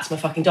is. That's my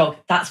fucking dog.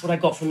 That's what I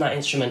got from that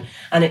instrument.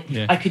 And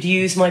I could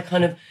use my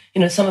kind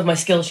of, some of my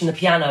skills from the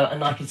piano,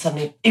 and I could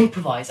suddenly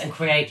improvise and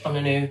create on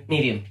a new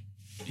medium.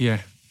 Yeah,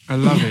 I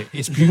love it.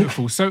 It's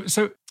beautiful. So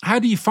how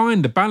do you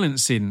find the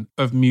balancing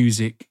of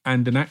music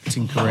and an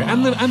acting career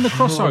and the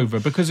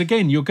crossover? Because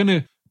again, you're going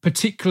to,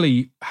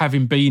 particularly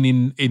having been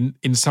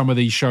in some of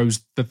these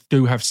shows that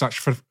do have such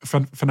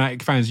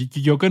fanatic fans,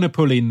 you're going to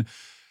pull in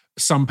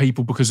some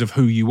people because of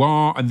who you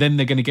are, and then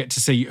they're going to get to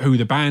see who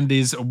the band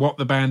is or what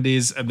the band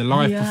is and the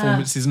live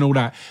performances and all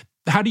that.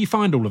 How do you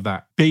find all of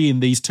that, being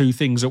these two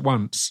things at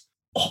once?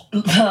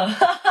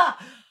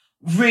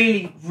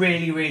 Really,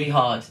 really, really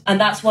hard.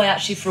 And that's why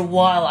actually for a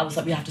while I was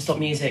like, we have to stop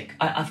music.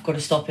 I've got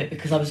to stop it,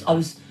 because I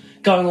was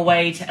going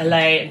away to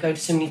LA and going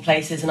to so many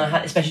places, and I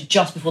had, especially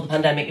just before the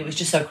pandemic, it was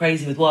just so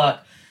crazy with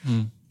work.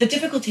 The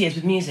difficulty is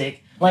with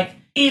music,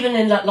 even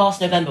in last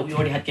November, we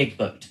already had gigs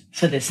booked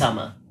for this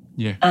summer.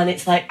 Yeah. And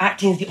it's like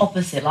acting is the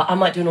opposite. I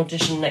might do an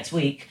audition next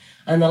week,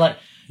 and they're like,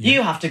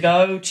 you have to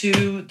go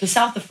to the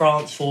south of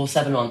France for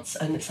 7 months.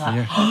 And it's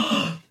like,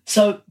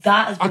 so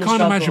that has been I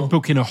can't imagine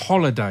booking a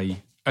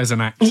holiday as an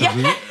actor,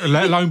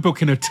 let alone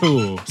booking a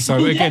tour.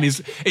 So again,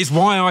 it's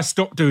why I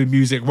stopped doing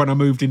music when I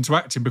moved into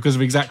acting, because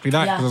of exactly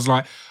that. Because I was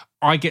like,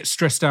 I get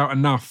stressed out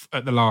enough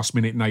at the last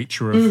minute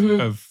nature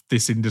of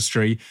this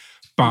industry.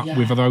 But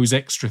with those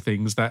extra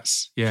things,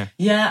 that's, and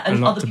a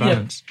lot to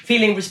balance.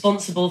 Feeling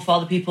responsible for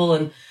other people,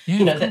 and,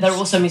 they're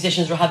also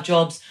musicians or have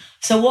jobs.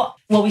 So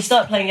we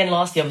started playing again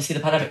last year, obviously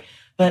the pandemic.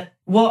 But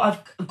what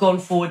I've gone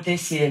forward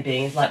this year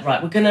being is like,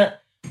 right,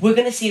 we're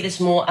gonna see this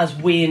more as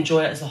we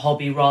enjoy it as a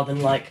hobby rather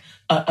than like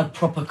a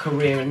proper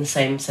career in the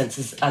same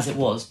sense as it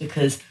was,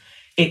 because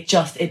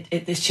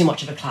it's too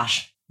much of a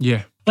clash.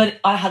 Yeah. But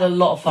I had a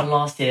lot of fun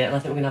last year, and I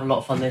think we're going to have a lot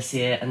of fun this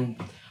year, and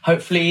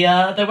hopefully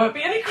there won't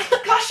be any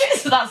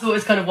clashes. So that's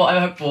always kind of what I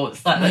hope for.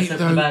 It's like, let's hope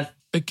for the best.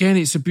 Again,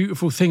 it's a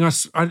beautiful thing.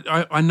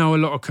 I know a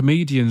lot of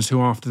comedians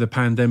who, after the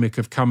pandemic,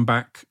 have come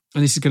back,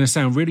 and this is going to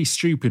sound really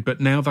stupid, but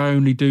now they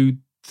only do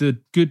the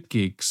good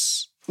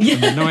gigs.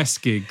 And the nice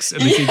gigs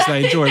and the gigs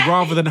they enjoy,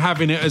 rather than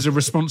having it as a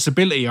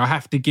responsibility. I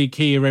have to gig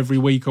here every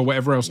week or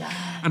whatever else.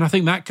 And I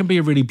think that can be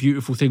a really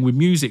beautiful thing with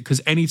music,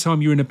 because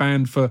anytime you're in a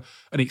band for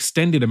an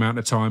extended amount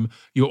of time,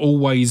 you're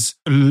always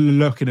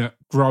looking at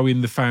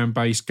growing the fan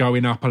base,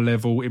 going up a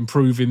level,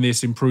 improving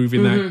this,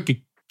 improving that,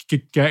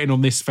 getting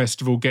on this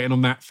festival, getting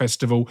on that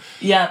festival.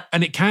 Yeah.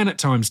 And it can at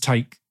times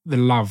take the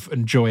love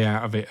and joy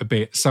out of it a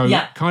bit. So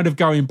kind of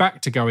going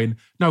back to going,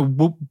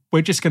 no,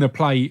 we're just going to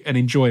play and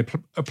enjoy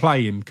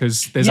playing,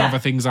 because there's other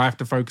things I have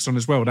to focus on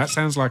as well. That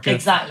sounds like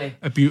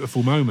a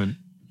beautiful moment.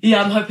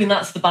 Yeah, I'm hoping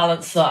that's the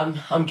balance that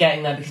I'm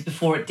getting there, because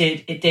before it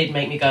did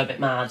make me go a bit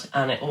mad,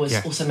 and it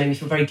also made me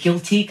feel very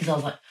guilty, because I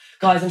was like,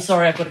 guys, I'm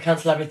sorry, I've got to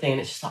cancel everything,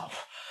 and it's just like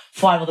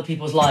 5 other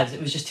people's lives.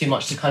 It was just too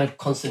much to kind of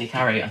constantly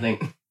carry, I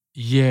think.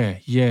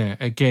 Yeah.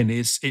 Again,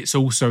 it's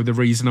also the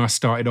reason I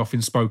started off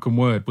in spoken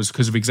word, was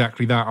because of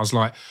exactly that. I was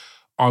like,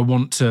 I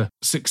want to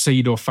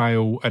succeed or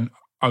fail, and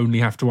only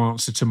have to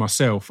answer to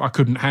myself. I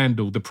couldn't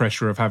handle the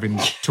pressure of having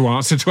to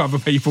answer to other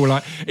people.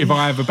 Like if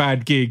I have a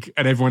bad gig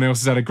and everyone else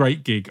has had a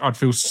great gig, I'd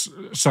feel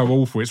so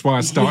awful. It's why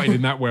I started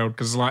in that world,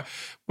 because like,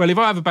 well, if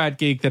I have a bad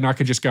gig, then I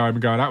could just go home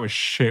and go, that was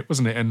shit,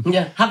 wasn't it? And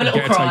have a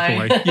little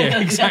cry. Takeaway. Yeah,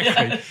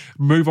 exactly.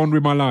 Move on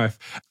with my life.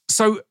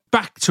 So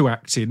back to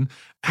acting.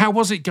 How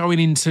was it going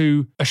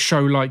into a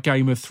show like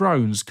Game of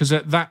Thrones? Because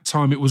at that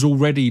time, it was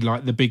already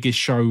like the biggest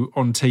show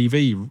on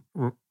TV,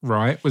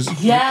 right?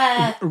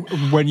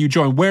 When you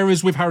joined.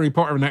 Whereas with Harry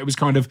Potter and that, it was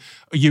kind of,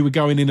 you were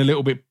going in a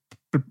little bit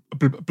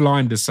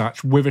blind as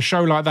such. With a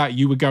show like that,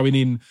 you were going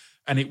in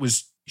and it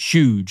was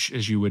huge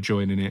as you were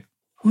joining it.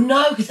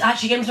 No, because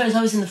actually Game of Thrones,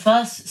 I was in the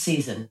first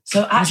season.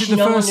 So actually, was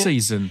it the first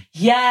season?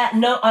 Yeah,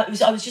 no, I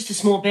was just a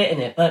small bit in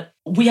it, but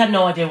we had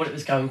no idea what it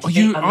was going to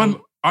be.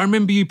 I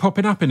remember you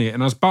popping up in it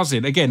and I was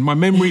buzzing. Again, my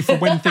memory for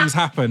when things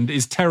happened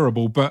is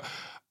terrible, but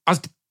I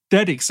was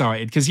dead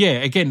excited because,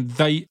 again,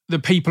 the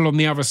people on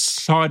the other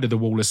side of the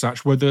wall as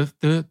such were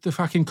the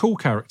fucking cool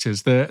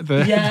characters, the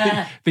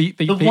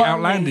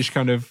outlandish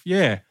kind of,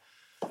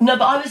 No,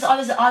 but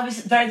I was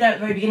very there at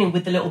the very beginning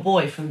with the little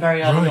boy from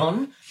very early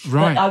on.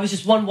 Right. But I was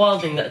just one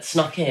wildling that had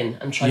snuck in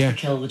and tried to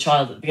kill the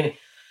child at the beginning.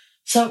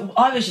 So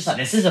I was just like,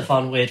 this is a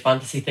fun, weird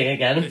fantasy thing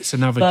again. It's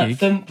another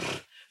gig.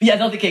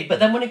 Another gig. But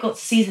then when it got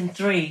to season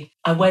 3,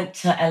 I went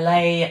to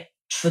LA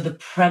for the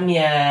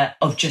premiere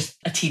of just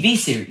a TV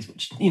series,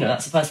 which,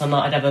 that's the first time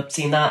that I'd ever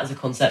seen that as a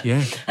concept.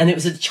 Yeah. And it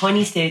was at the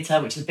Chinese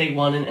Theatre, which is a big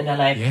one in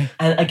LA. Yeah.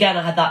 And again,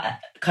 I had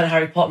that kind of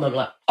Harry Potter moment,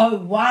 like, oh,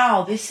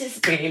 wow, this is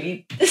a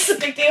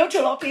big deal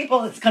to a lot of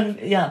people. It's kind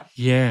of,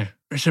 Yeah.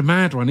 It's a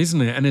mad one, isn't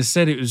it? And as I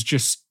said, it was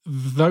just,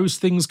 those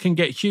things can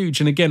get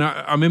huge. And again,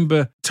 I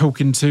remember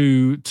talking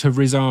to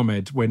Riz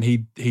Ahmed when he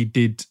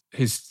did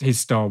his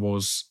Star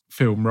Wars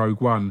film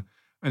Rogue One,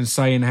 and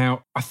saying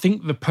how I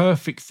think the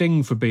perfect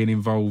thing for being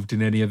involved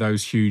in any of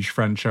those huge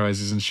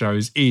franchises and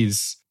shows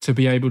is to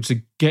be able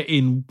to get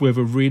in with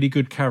a really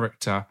good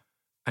character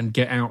and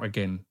get out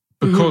again.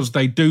 Because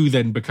they do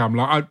then become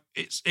like,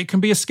 it can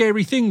be a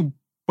scary thing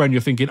when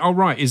you're thinking, oh,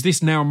 right, is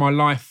this now my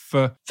life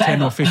for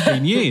 10 or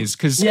 15 years?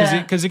 Because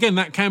again,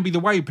 that can be the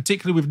way,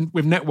 particularly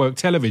with network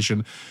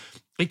television.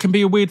 It can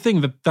be a weird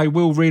thing that they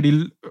will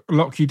really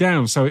lock you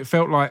down. So it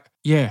felt like,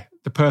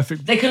 the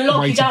perfect they can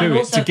lock way you down to do it,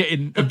 also, to get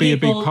in and be a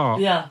big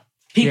part. Yeah.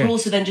 People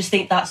also then just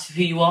think that's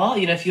who you are.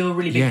 If you're a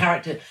really big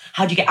character,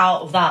 how do you get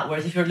out of that?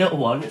 Whereas if you're a little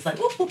one, it's like,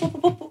 whoop, whoop, whoop,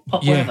 whoop, whoop,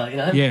 pop,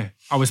 whatever, Yeah,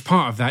 I was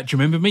part of that. Do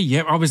you remember me?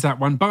 Yeah, I was that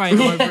one. Bye.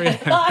 I'm over here.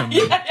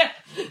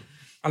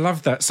 I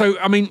love that. So,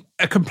 I mean,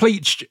 a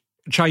complete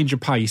change of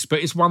pace,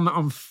 but it's one that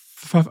I'm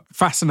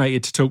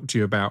fascinated to talk to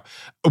you about.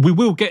 We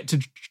will get to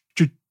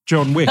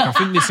John Wick. I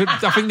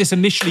think this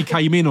initially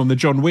came in on the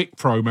John Wick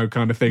promo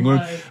kind of thing.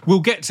 Right. We'll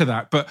get to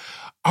that, but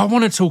I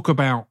want to talk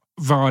about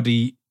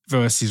Vardy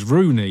versus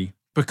Rooney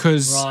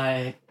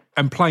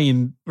and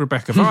playing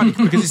Rebecca Vardy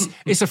because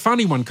it's a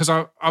funny one because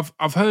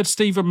I've heard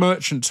Stephen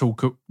Merchant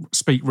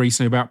speak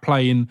recently about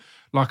playing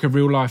like a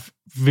real life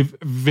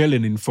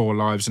villain in 4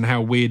 Lives and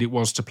how weird it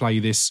was to play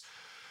this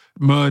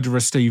murderer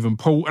Stephen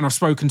Paul, and I've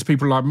spoken to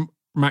people like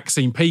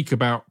Maxine Peake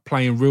about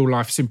playing real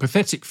life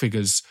sympathetic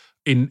figures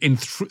in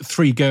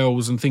Three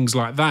Girls and things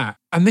like that.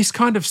 And this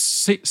kind of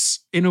sits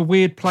in a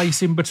weird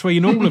place in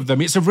between all of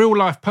them. It's a real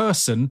life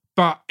person,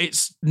 but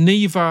it's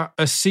neither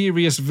a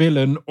serious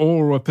villain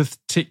or a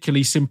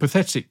particularly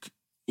sympathetic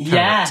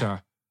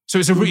character. So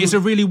it's a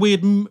really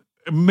weird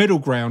middle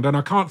ground, and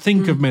I can't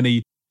think of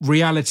many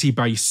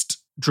reality-based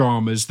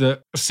dramas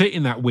that sit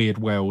in that weird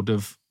world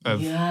of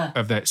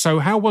that. So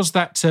how was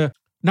that to,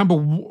 number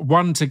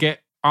one, to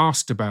get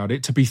asked about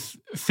it, to be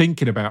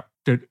thinking about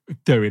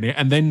doing it,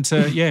 and then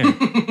to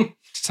to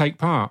take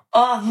part?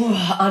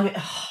 I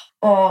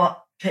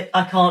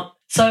can't.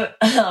 So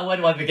where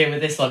do I begin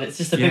with this one? It's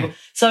just a big one.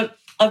 So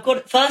I've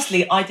got.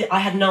 Firstly, I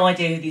had no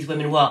idea who these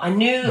women were. I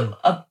knew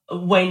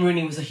Wayne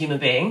Rooney was a human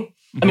being.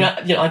 I mean,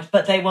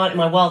 but they weren't in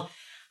my world.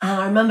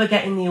 And I remember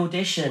getting the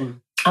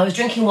audition. I was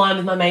drinking wine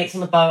with my mates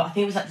on the boat. I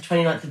think it was like the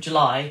 29th of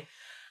July.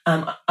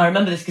 I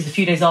remember this because a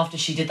few days after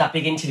she did that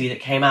big interview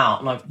that came out,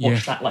 and I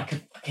watched that like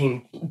a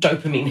fucking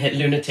dopamine hit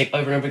lunatic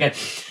over and over again.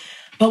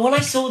 But when I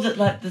saw that,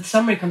 like the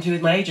summary come through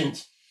with my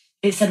agent,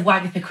 it said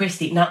Agatha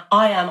Christie. Now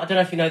I don't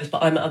know if you know this,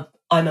 but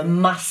I'm a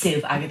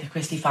massive Agatha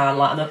Christie fan.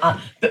 Like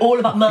but all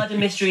about murder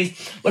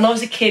mysteries. When I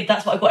was a kid,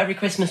 that's what I got every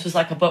Christmas was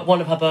like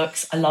one of her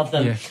books. I love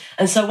them. Yeah.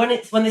 And so when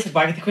they said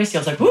Agatha Christie, I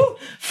was like, woo!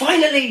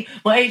 Finally,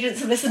 my agents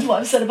have listened to what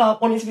I've said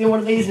about wanting to be in one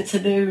of these, and it's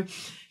a new,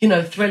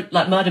 thrill,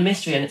 like murder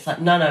mystery. And it's like,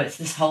 no, it's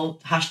this whole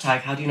hashtag.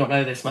 How do you not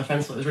know this? My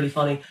friends thought it was really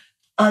funny.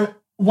 And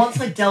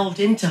once I delved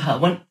into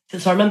her,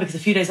 so I remember because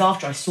a few days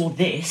after I saw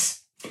this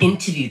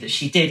interview that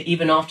she did,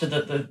 even after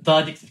the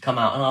verdicts had come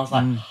out, and I was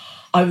like,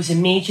 I was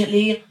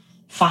immediately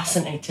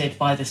fascinated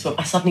by this book.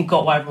 I suddenly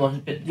got why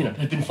everyone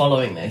had been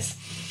following this.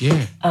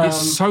 Yeah,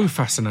 it's so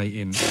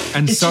fascinating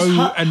and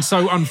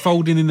so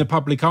unfolding in the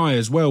public eye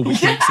as well,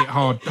 which makes it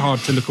hard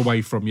to look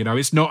away from.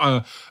 It's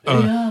not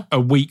a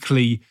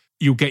weekly.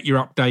 You'll get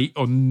your update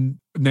on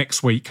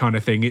next week kind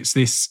of thing. It's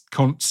this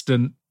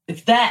constant.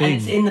 It's there, thing.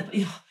 and it's in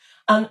the.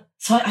 And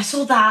So I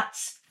saw that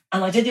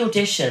and I did the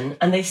audition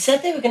and they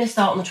said they were going to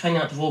start on the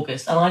 29th of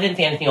August. And I didn't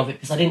think anything of it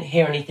because I didn't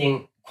hear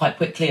anything quite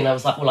quickly. And I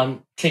was like, well,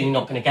 I'm clearly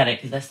not going to get it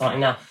because they're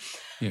starting now.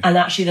 Yeah. And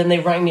actually then they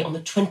rang me on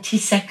the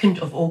 22nd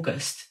of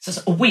August. So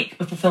it's a week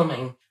before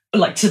filming,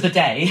 like to the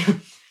day.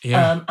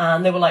 Yeah.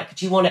 And they were like,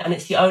 do you want it? And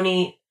it's the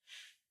only...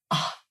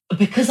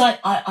 because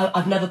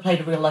I've never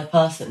played a real life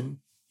person.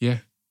 Yeah.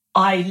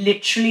 I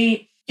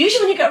literally...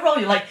 Usually when you get a role,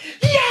 you're like,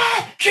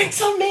 yeah,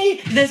 drinks on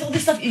me. There's all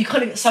this stuff. You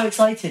kind of get so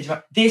excited.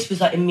 Right? This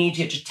was like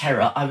immediate just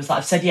terror. I was like,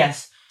 I've said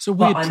yes. It's a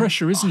weird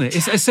pressure, isn't it?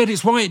 I said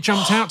it's why it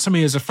jumped out to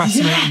me as a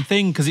fascinating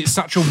thing because it's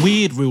such a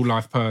weird real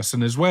life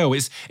person as well.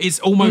 It's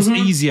almost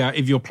easier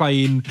if you're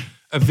playing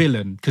a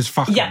villain because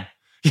fuck them.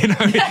 You know,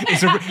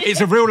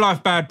 it's a real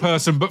life bad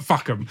person, but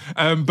fuck them.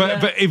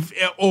 But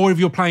if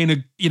you're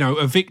playing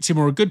a victim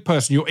or a good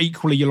person,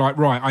 you're like,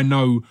 right, I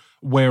know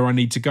where I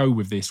need to go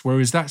with this.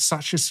 Whereas that's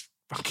such a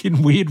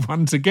fucking weird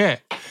one to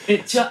get.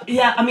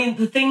 I mean,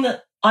 the thing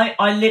that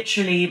I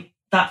literally,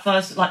 that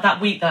first, like that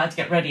week that I had to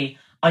get ready,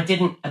 I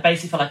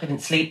basically felt like I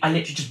didn't sleep. I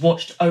literally just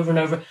watched over and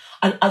over.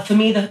 And for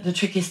me, the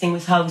trickiest thing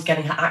with her was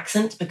getting her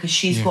accent because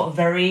she's got a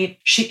very,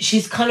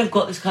 she's kind of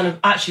got this kind of,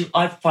 actually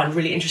I find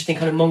really interesting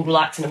kind of mongrel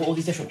accent of all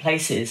these different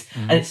places.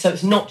 And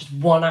it's not just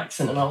one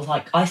accent. And I was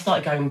like, I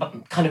started going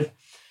kind of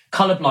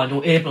colourblind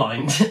or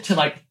earblind to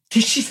like,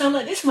 did she sound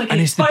like this?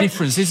 And it's the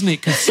difference, isn't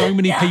it? Because so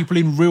many people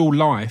in real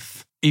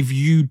life, if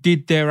you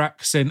did their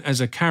accent as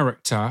a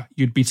character,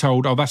 you'd be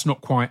told, oh, that's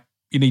not quite,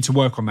 you need to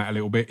work on that a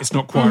little bit. It's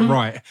not quite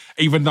right,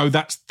 even though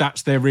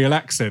that's their real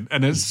accent.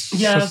 And as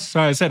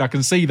I said, I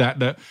can see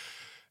that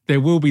there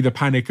will be the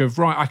panic of,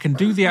 right, I can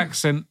do the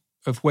accent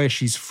of where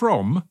she's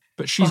from,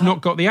 but she's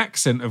not got the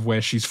accent of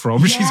where she's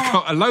from. Yeah. She's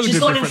got a load of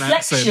different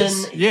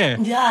accents.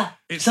 Yeah.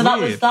 It's so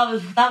weird.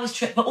 that was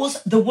tricky. But also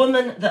the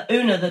woman,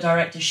 Una, the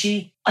director,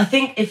 I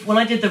think when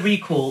I did the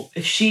recall,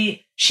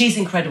 she's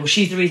incredible.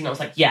 She's the reason I was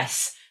like,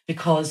 yes,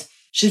 because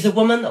she's a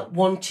woman that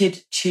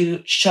wanted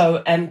to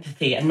show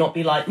empathy and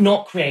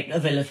not create a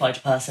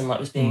vilified person like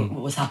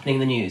what was happening in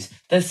the news.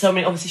 There's so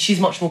many, obviously she's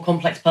a much more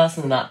complex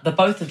person than that, but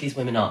both of these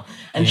women are.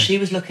 And she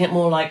was looking at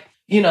more like,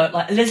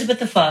 like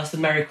Elizabeth I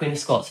and Mary Queen of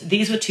Scots.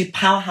 These were two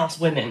powerhouse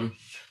women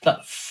that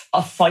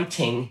are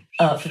fighting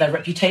for their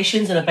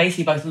reputations and are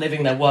basically both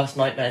living their worst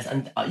nightmares.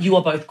 And you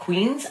are both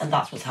queens and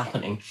that's what's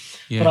happening.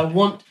 Yeah.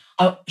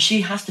 But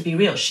she has to be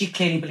real. She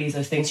clearly believes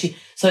those things.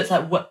 So it's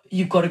like,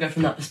 you've got to go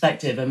from that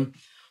perspective. And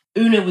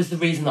Una was the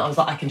reason that I was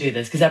like, I can do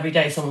this. Because every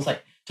day someone's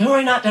like, don't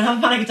worry, Nat, don't have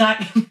a panic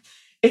attack.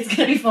 It's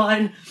going to be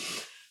fine.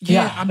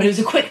 Yeah, but it was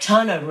a quick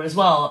turnover as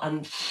well.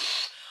 And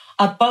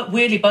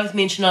weirdly, both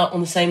me and Chanel on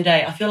the same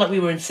day, I feel like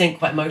we were in sync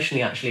quite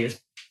emotionally, actually,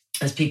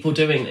 as people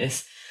doing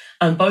this.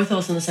 And both of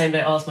us on the same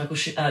day asked Michael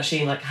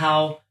Sheen, like,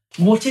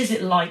 what is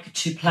it like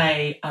to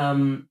play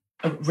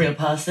a real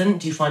person?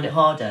 Do you find it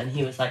harder? And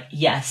he was like,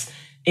 yes,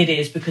 it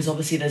is, because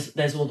obviously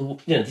there's all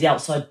the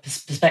outside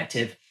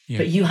perspective. Yeah.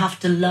 But you have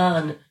to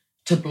learn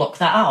to block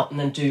that out and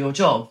then do your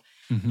job.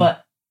 Mm-hmm.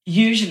 But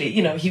usually,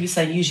 he was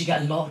saying you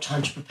get a lot of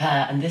time to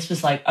prepare. And this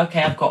was like,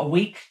 okay, I've got a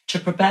week to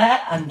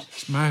prepare. And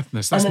it's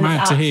madness. That's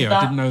mad to hear. I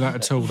didn't know that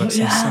at all. That's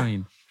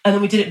insane. And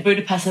then we did it in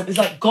Budapest and it was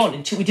like gone.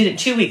 We did it in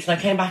 2 weeks. And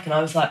I came back and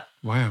I was like,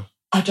 wow,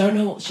 I don't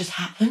know what's just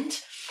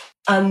happened.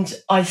 And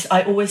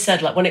I always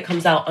said, like, when it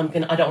comes out, I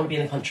don't want to be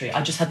in the country.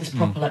 I just had this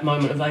proper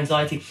moment of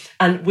anxiety.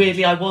 And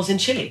weirdly, I was in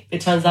Chile.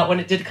 It turns out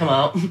when it did come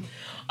out,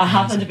 I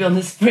happened to be on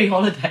this free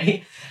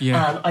holiday.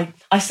 Yeah. And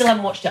I still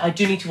haven't watched it. I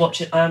do need to watch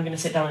it. I am going to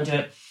sit down and do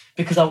it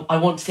because I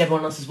want to see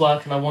everyone else's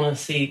work and I want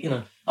to see,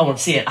 I want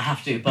to see it. I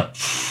have to, but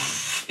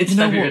it's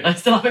February and I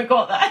still haven't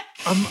got that.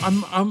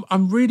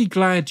 I'm really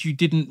glad you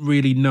didn't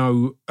really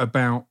know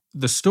about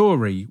the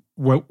story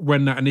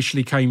when that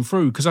initially came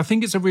through, because I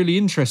think it's a really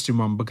interesting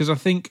one, because I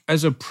think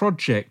as a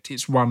project,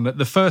 it's one that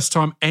the first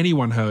time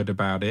anyone heard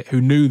about it,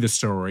 who knew the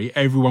story,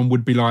 everyone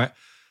would be like,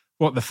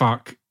 what the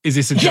fuck? Is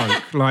this a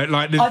joke?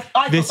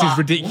 This is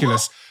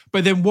ridiculous. What?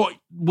 But then what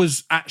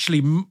was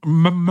actually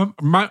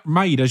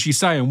made, as you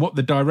say, and what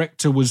the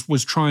director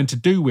was trying to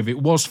do with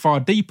it was far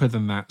deeper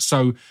than that.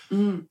 So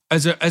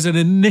as an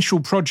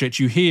initial project,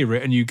 you hear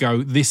it and you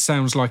go, this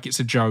sounds like it's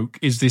a joke.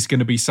 Is this going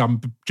to be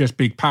some just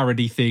big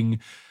parody thing?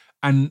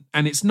 And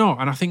it's not.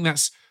 And I think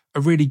that's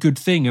a really good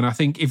thing. And I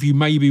think if you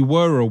maybe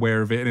were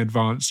aware of it in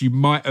advance, you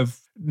might have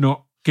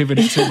not given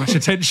it too much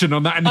attention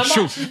on that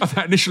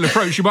initial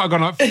approach. You might have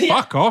gone like,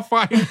 fuck off.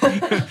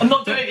 I'm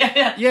not doing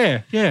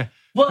it. Yeah.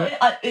 Well,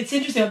 it's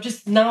interesting. I'm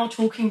just now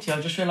talking to you.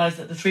 I've just realised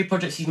that the 3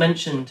 projects you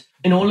mentioned,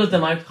 in all of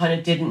them, I kind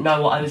of didn't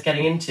know what I was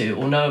getting into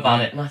or know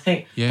about it. And I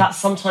think that's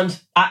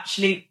sometimes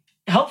actually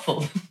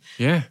helpful.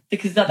 Yeah.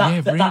 Because that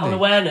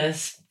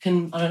unawareness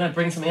can,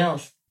 bring something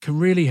else. Can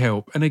really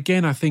help. And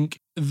again, I think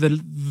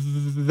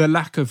the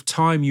lack of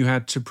time you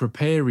had to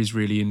prepare is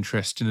really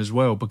interesting as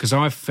well, because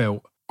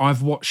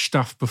I've watched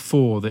stuff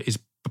before that is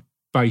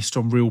based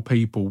on real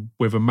people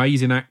with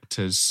amazing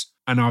actors,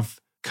 and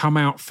I've come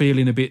out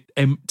feeling a bit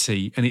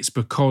empty, and it's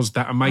because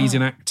that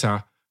amazing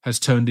actor has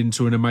turned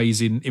into an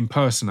amazing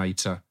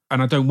impersonator.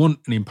 and I don't want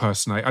an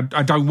impersonator.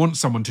 I don't want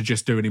someone to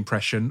just do an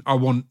impression. I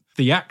want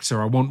the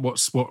actor. I want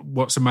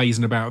what's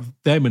amazing about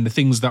them, and the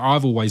things that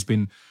I've always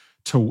been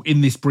taught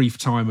in this brief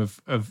time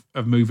of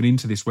moving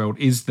into this world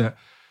is that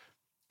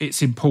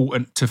it's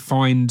important to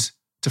find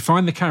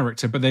the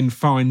character, but then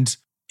find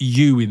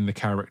you in the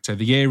character,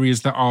 the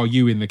areas that are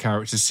you in the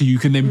character, so you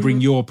can then bring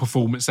your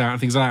performance out and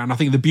things like that. And I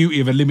think the beauty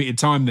of a limited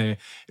time there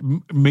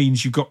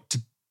means you've got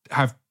to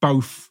have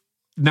both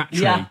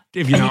naturally.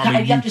 If you know what I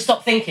mean. You have to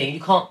stop thinking. You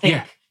can't think.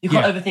 Yeah. You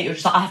can't overthink. You're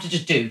just like, I have to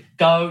just do.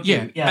 Go,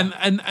 do. Yeah.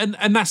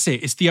 And that's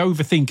it. It's the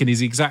overthinking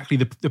is exactly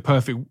the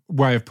perfect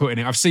way of putting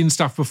it. I've seen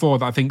stuff before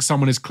that I think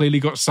someone has clearly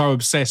got so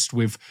obsessed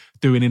with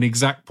doing an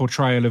exact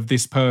portrayal of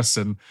this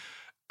person,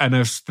 and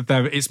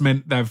it's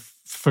meant they've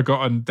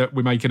forgotten that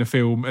we're making a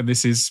film and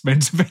this is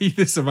meant to be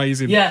this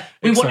amazing. Yeah,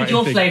 we wanted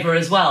your flavour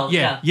as well.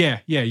 Yeah.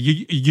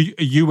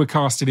 You were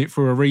casting it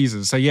for a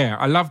reason. So yeah,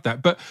 I love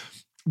that. But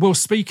well,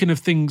 speaking of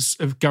things,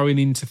 of going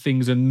into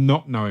things and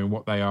not knowing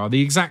what they are,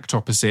 the exact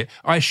opposite.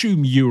 I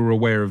assume you were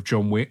aware of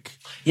John Wick.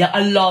 Yeah,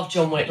 I love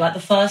John Wick. Like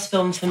the first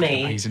films for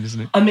me. Amazing,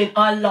 isn't it? I mean,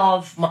 I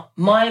love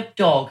my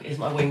dog is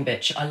my wing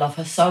bitch. I love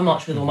her so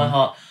much with all my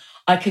heart.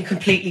 I can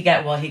completely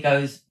get why he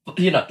goes,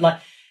 like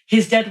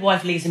his dead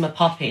wife leaves him a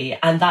puppy,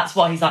 and that's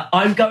why he's like,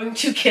 I'm going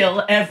to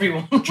kill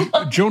everyone.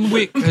 John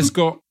Wick has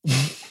got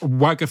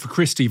Agatha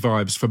Christie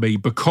vibes for me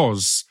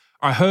because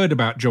I heard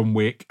about John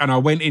Wick and I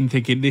went in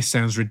thinking, this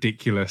sounds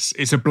ridiculous.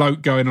 It's a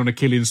bloke going on a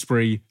killing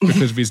spree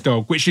because of his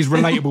dog, which is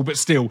relatable but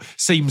still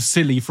seems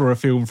silly for a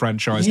film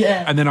franchise.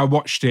 Yeah. And then I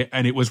watched it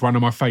and it was one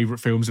of my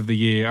favourite films of the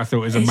year. I thought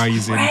it was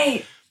amazing.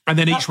 Great. And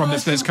then each one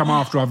that's come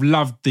after, I've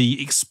loved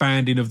the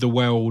expanding of the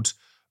world.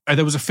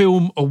 There was a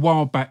film a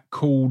while back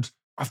called,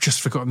 I've just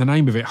forgotten the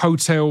name of it,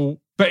 Hotel...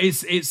 But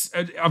it's.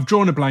 I've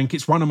drawn a blank.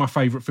 It's one of my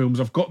favourite films.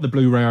 I've got the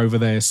Blu-ray over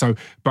there.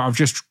 But I've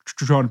just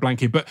drawn a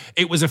blank here. But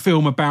it was a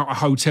film about a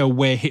hotel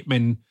where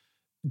hitmen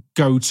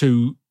go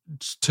to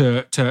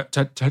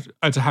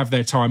have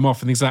their time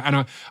off and things like that.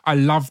 And I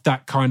love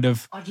that kind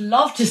of. I'd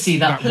love to see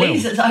that.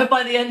 Please, I hope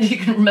by the end you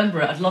can remember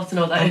it. I'd love to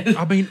know what that is.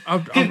 I mean,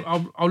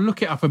 I'll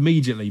look it up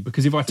immediately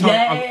because if I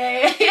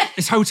type,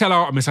 it's Hotel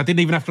Artemis. I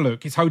didn't even have to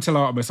look. It's Hotel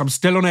Artemis. I'm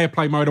still on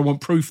airplane mode. I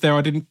want proof there.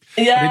 I didn't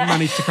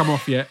manage to come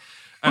off yet.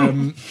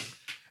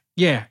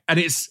 Yeah, and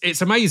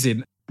it's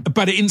amazing.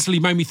 But it instantly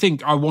made me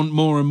think I want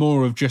more and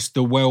more of just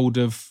the world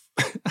of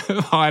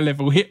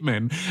high-level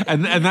hitmen.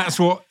 And that's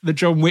what the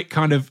John Wick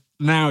kind of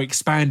now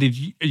expanded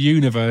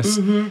universe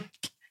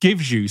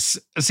gives you.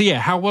 So yeah,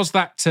 how was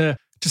that to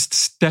just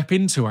step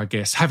into, I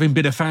guess, having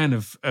been a fan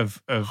of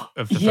the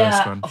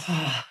first one?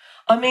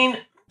 I mean,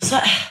 so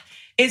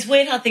it's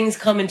weird how things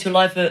come into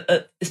life,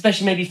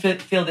 especially maybe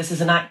feel this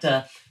as an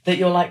actor, that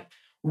you're like,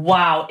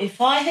 wow,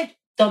 if I had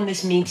done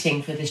this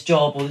meeting for this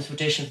job or this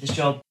audition for this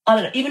job, I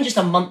don't know, even just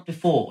a month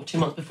before or 2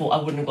 months before, I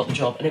wouldn't have got the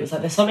job. And it was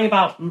like, there's something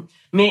about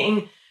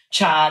meeting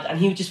Chad, and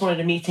he just wanted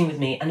a meeting with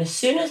me. And as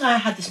soon as I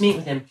had this meeting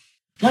with him,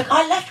 like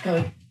I left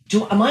going,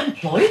 am I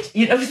employed?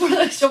 It was one of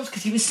those jobs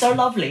because he was so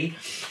lovely.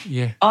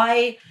 Yeah.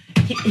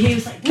 He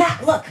was like,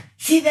 Matt, look,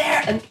 see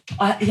there? And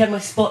he had my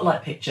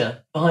spotlight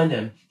picture behind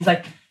him. He's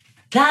like,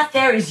 that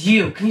there is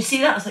you. Can you see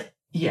that? I was like,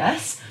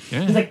 yes.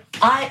 Yeah. He's like,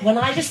 when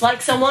I just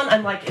like someone,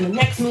 I'm like, in the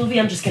next movie,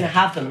 I'm just going to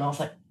have them. And I was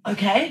like,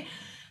 okay.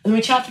 And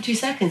we chatted for 2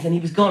 seconds and he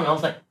was gone. And I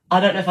was like, I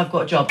don't know if I've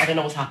got a job. I don't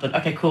know what's happened.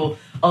 Okay, cool.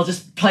 I'll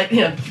just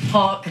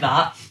park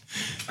that.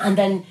 And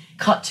then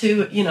cut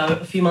to,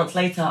 a few months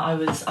later, I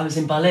was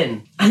in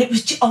Berlin. And it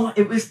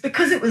was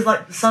because it was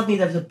like suddenly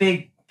there was a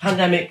big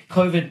pandemic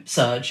COVID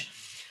surge.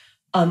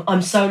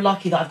 I'm so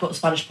lucky that I've got a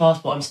Spanish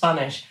passport. I'm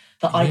Spanish.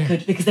 That I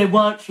could, because they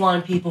weren't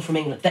flying people from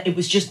England. That it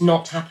was just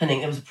not happening.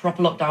 There was a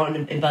proper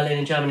lockdown in Berlin,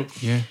 in Germany.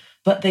 Yeah.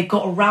 But they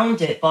got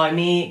around it by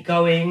me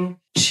going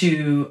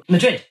to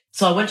Madrid.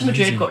 So I went to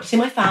Madrid, got to see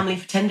my family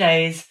for 10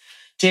 days,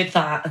 did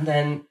that, and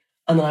then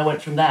I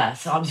went from there.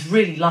 So I was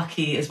really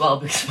lucky as well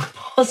because of my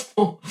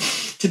passport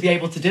to be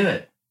able to do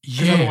it.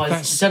 Yeah,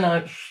 otherwise, I don't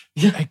know.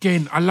 Yeah.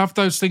 Again, I love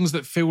those things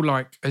that feel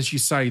like, as you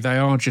say, they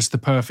are just the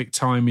perfect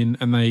timing,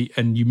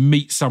 and you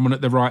meet someone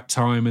at the right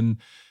time, and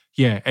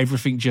yeah,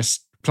 everything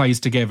just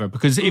plays together.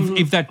 Because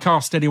if they'd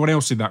cast anyone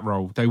else in that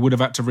role, they would have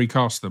had to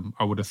recast them,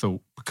 I would have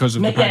thought, because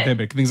of the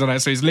pandemic and things like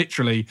that. So it's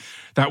literally,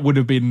 that would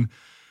have been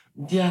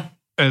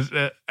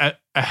a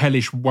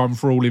hellish one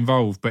for all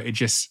involved, but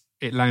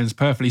it lands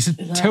perfectly. So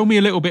tell me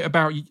a little bit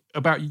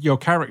about your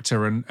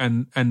character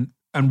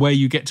and where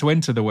you get to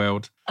enter the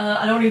world.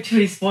 I don't want to give too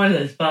many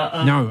spoilers,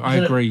 but... no, I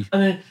agree. I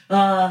mean,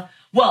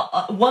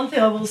 one thing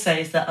I will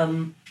say is that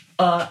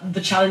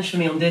the challenge for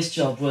me on this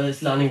job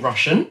was learning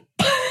Russian.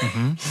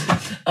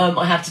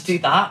 I had to do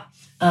that.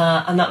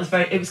 And that was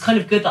it was kind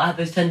of good that I had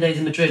those 10 days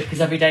in Madrid,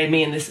 because every day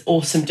me and this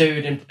awesome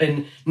dude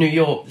in New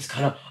York, this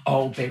kind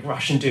of big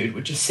Russian dude,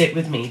 would just sit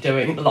with me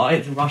doing the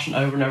lines in Russian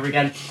over and over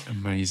again.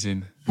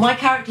 Amazing. My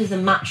character's a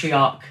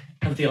matriarch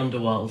of the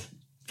underworld.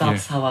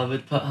 That's how I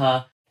would put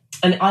her.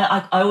 And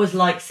I always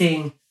like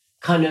seeing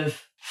kind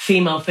of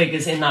female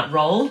figures in that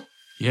role.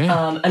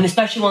 Yeah. And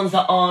especially ones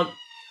that aren't...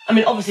 I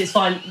mean, obviously it's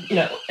fine, you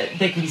know,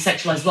 they can be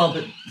sexualized as well,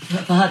 but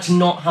for her to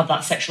not have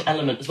that sexual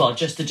element as well,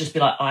 just to be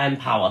like, I am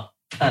power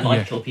and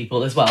I kill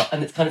people as well.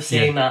 And it's kind of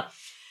seeing that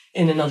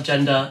in another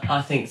gender,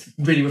 I think it's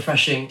really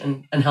refreshing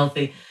and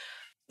healthy.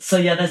 So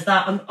yeah, there's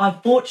that.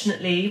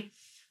 Unfortunately,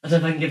 I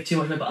don't know if I can give too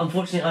much away, but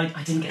unfortunately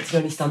I didn't get to go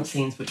any stunt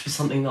scenes, which was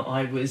something that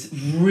I was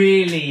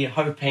really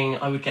hoping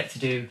I would get to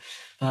do.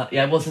 But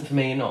yeah, it wasn't for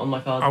me, not on my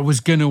card. I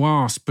was going to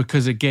ask,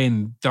 because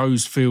again,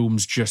 those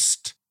films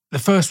just... The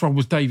first one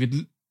was David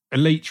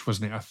Leitch,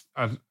 wasn't it?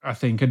 I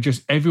think. And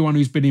just everyone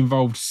who's been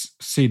involved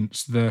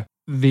since, the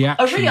action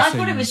Oh, really? I scenes.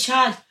 thought it was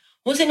Chad.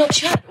 Was it not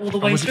Chad all the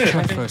way was through? it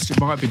Chad first? It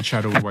might have been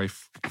Chad all the way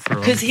through.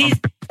 Because he's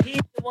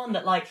the one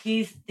that, like,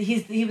 he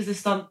was the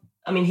stunt...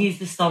 I mean, he's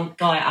the stunt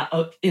guy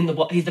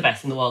he's the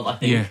best in the world, I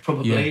think,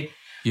 probably.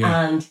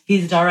 Yeah. And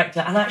he's a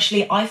director. And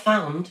actually, I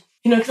found,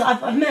 you know, because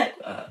I've met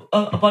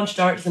a bunch of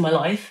directors in my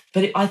life,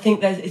 but I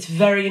think it's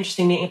very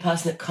interesting meeting a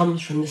person that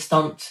comes from the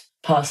stunt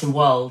person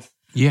world.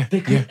 Yeah.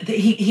 Because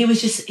he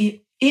was just,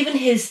 even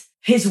his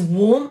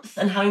warmth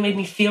and how he made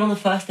me feel on the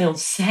first day on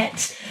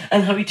set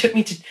and how he took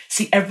me to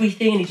see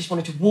everything and he just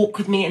wanted to walk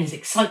with me and his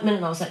excitement.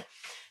 And I was like,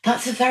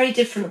 that's a very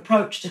different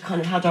approach to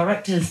kind of how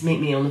directors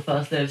meet me on the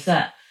first day of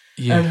set.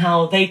 Yeah. And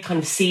how they kind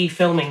of see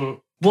filming,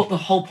 what the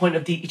whole point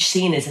of each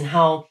scene is, and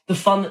how the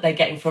fun that they're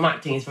getting from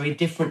acting is very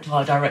different to how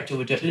a director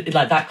would do it,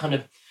 like that kind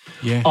of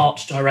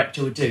art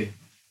director would do.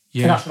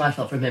 Yeah. And that's what I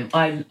felt from him.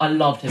 I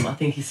loved him. I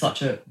think he's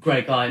such a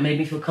great guy. It made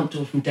me feel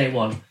comfortable from day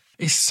one.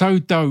 It's so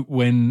dope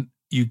when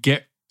you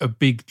get a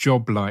big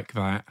job like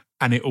that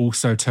and it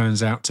also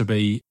turns out to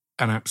be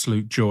an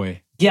absolute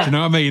joy. Yeah. Do you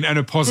know what I mean? And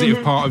a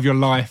positive part of your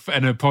life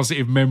and a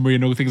positive memory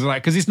and all things like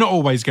that. Because it's not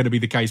always going to be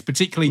the case,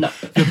 particularly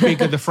the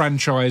bigger the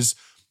franchise,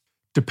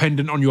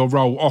 dependent on your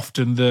role,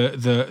 often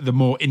the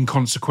more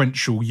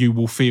inconsequential you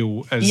will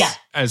feel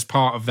as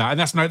part of that.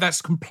 And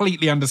that's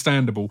completely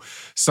understandable.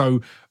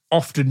 So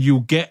often you'll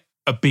get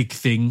a big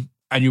thing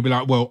and you'll be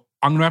like, well,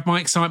 I'm going to have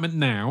my excitement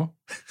now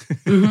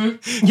and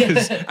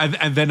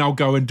then I'll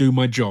go and do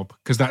my job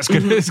because that's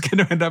it's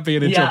going to end up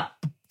being a job.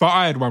 But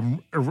I had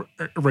one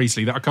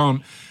recently that I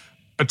can't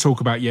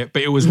talk about yet,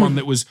 but it was one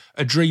that was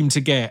a dream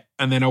to get,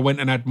 and then I went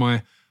and had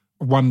my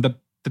one the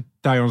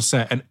day on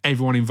set, and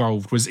everyone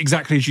involved was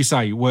exactly as you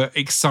say, were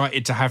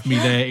excited to have me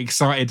there,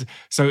 excited.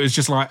 So it was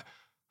just like,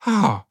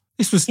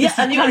 this was great.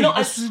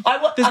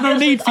 There's no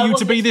need for you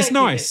to be this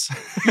nice.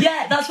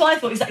 Yeah, that's what I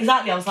thought.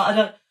 Exactly. I was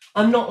like,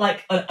 I'm not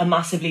like a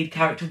massive lead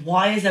character.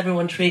 Why is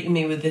everyone treating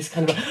me with this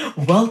kind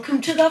of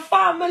welcome to the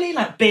family,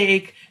 like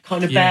big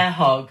kind of bear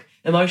hug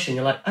emotion?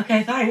 You're like,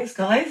 okay, thanks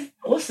guys,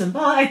 awesome,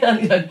 bye.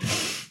 And,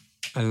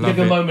 I love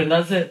it. A moment,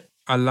 that's it.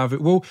 I love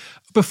it. Well,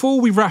 before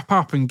we wrap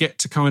up and get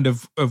to kind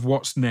of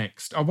what's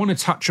next, I want to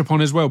touch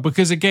upon as well,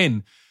 because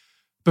again,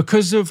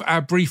 because of our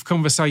brief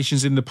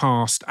conversations in the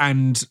past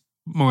and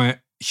my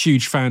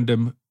huge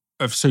fandom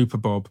of Super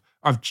Bob,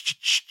 I've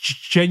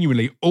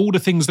genuinely, all the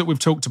things that we've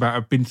talked about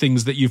have been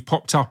things that you've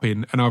popped up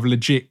in and I've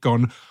legit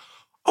gone,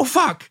 oh,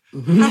 fuck,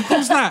 how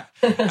cool's that?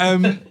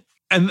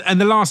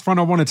 And the last one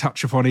I want to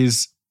touch upon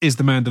is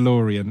The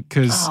Mandalorian,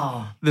 because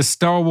the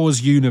Star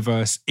Wars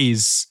universe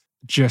is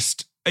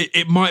just,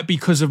 it might be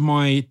because of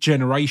my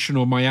generation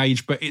or my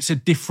age, but it's a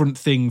different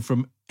thing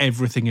from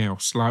everything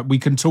else. Like, we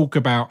can talk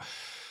about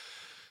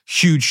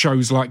huge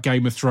shows like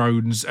Game of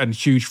Thrones and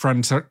huge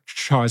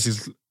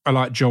franchises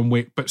like John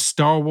Wick, but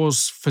Star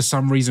Wars for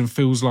some reason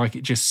feels like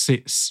it just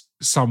sits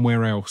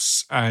somewhere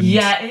else. And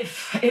it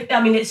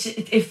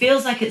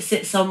feels like it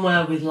sits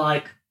somewhere with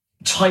like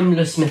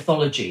timeless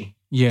mythology.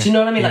 Yeah. Do you know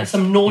what I mean? Like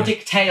some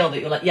Nordic tale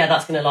that you're like,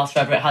 that's going to last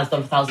forever. It has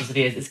done for thousands of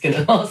years. It's going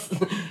to last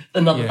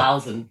another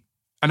 1,000.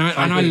 And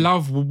I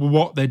love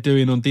what they're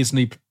doing on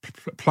Disney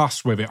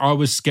Plus with it. I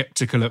was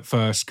skeptical at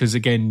first because,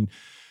 again,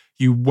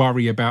 you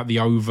worry about the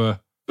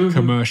over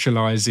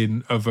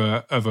commercializing of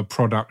a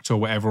product or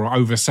whatever, or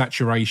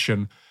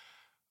oversaturation.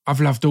 I've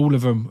loved all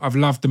of them. I've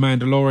loved The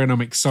Mandalorian. I'm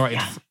excited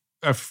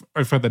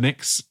for the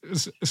next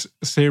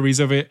series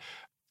of it.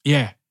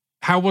 Yeah.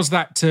 How was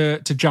that to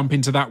jump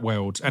into that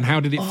world, and how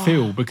did it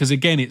feel? Because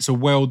again, it's a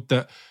world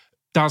that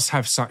does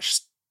have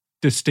such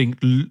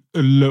distinct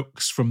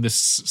looks, from the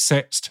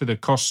sets to the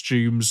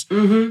costumes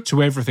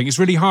to everything. It's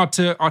really hard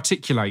to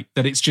articulate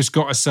that it's just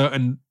got a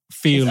certain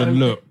feel and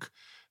look.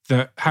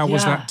 How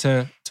was that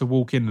to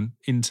walk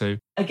into?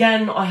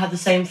 Again, I had the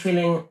same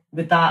feeling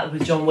with that,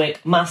 with John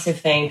Wick.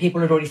 Massive thing.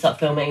 People had already started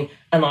filming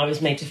and I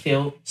was made to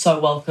feel so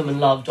welcome and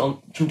loved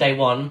from day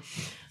one.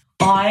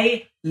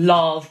 I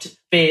loved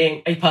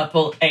being a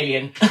purple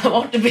alien. I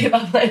want to be a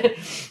purple alien.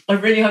 I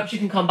really hope she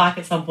can come back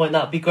at some point.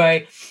 That would be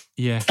great.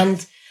 Yeah.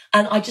 And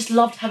I just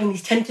loved having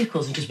these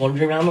tentacles and just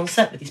wandering around on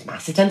set with these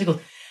massive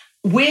tentacles.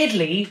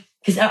 Weirdly,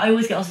 because I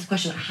always get asked this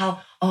question, like,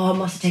 I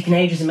must have taken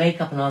ages of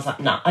makeup. And I was like,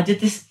 no, I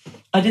did this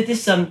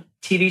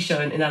TV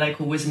show in LA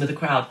called Wisdom of the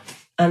Crowd.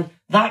 And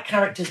that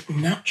character's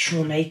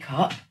natural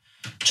makeup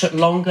took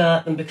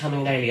longer than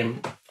becoming an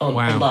alien on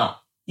that.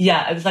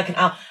 Yeah, it was like an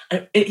hour.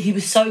 And he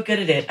was so good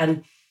at it.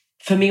 And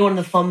for me, one of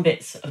the fun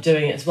bits of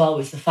doing it as well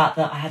was the fact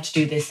that I had to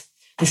do this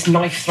this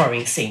knife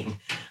throwing scene,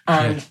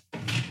 and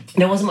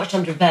there wasn't much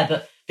time to prepare,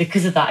 but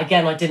because of that,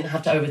 again, I didn't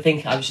have to overthink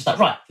it. I was just like,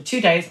 right, for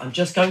 2 days, I'm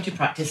just going to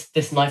practice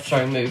this knife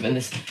throwing move and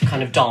this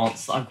kind of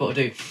dance that I've got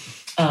to do,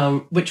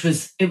 it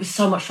was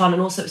so much fun.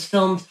 And also it was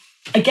filmed,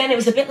 again, it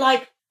was a bit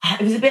like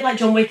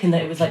John Wick in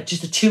that it was like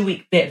just a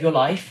 2-week bit of your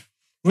life,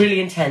 really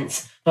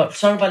intense, but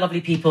surrounded by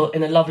lovely people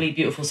in a lovely,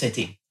 beautiful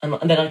city. And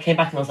then I came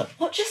back and I was like,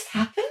 what just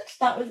happened?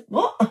 That was,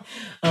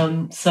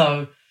 what?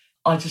 So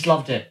I just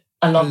loved it.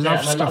 I loved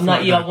it. And I'm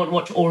like you, I want to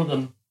watch all of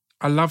them.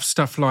 I love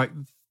stuff like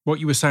what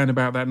you were saying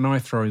about that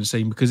knife throwing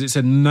scene, because it's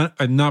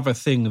another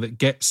thing that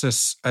gets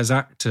us as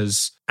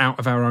actors out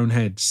of our own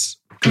heads,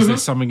 because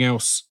there's something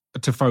else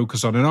to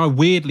focus on. And I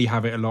weirdly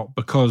have it a lot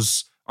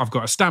because I've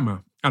got a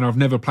stammer and I've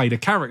never played a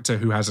character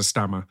who has a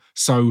stammer.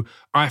 So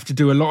I have to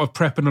do a lot of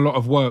prep and a lot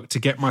of work to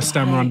get my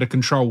stammer under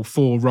control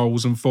for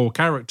roles and for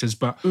characters.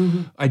 But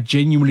I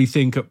genuinely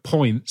think at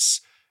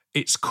points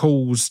it's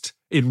caused,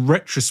 in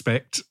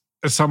retrospect,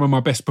 some of my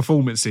best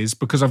performances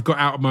because I've got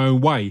out of my own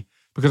way.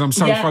 Because I'm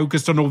so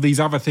focused on all these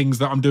other things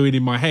that I'm doing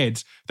in my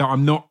head that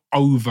I'm not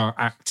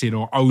overacting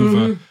or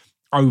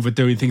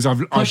overdoing things.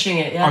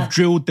 I've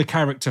drilled the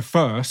character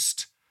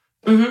first,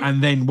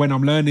 and then when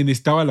I'm learning this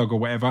dialogue or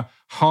whatever,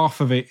 half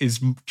of it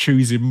is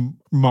choosing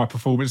my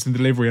performance and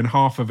delivery, and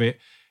half of it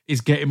is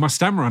getting my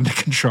stammer under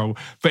control.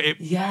 But it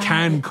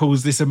can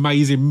cause this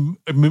amazing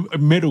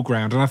middle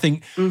ground. And I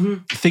think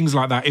things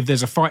like that, if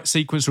there's a fight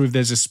sequence or if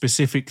there's a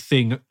specific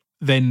thing,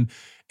 then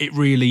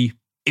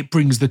it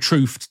brings the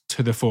truth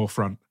to the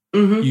forefront.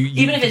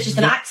 Even if it's just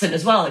an accent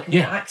as well. It can be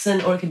an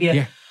accent, or it can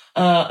be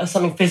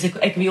something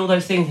physical. It can be all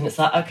those things, and it's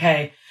like,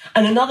 okay.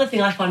 And another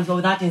thing I find as well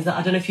with acting is that,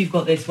 I don't know if you've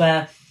got this,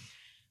 where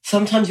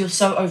sometimes you're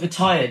so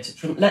overtired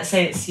from, let's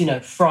say it's,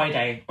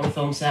 Friday on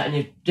film set,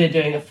 and you're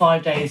doing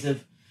 5 days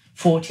of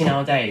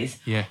 14-hour days.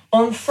 Yeah.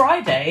 On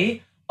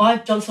Friday,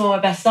 I've done some of my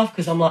best stuff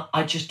because I'm like,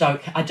 I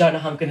don't know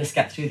how I'm going to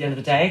get through the end of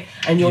the day.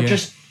 And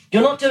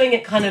you're not doing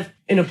it kind of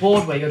in a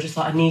bored way. You're just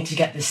like, I need to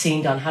get this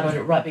scene done. How do I do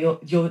it right?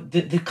 But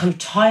the kind of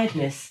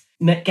tiredness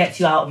gets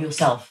you out of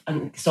yourself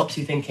and stops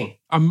you thinking.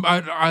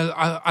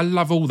 I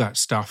love all that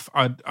stuff.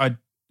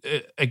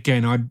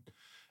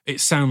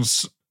 It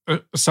sounds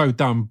so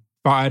dumb,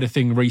 but I had a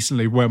thing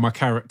recently where my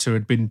character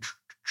had been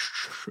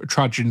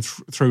trudging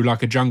through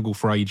like a jungle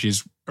for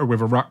ages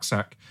with a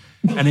rucksack,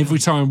 and every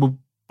time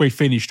we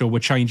finished or we're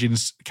changing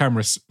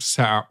camera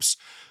setups,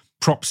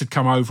 props had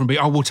come over and be,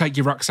 we'll take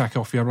your rucksack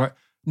off you. I'm like,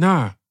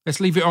 no, let's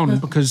leave it on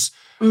because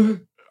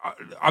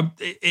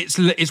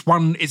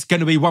it's going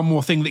to be one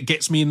more thing that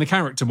gets me in the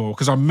character more,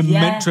 because I'm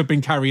meant to have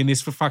been carrying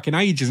this for fucking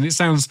ages, and it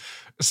sounds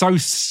so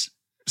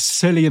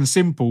silly and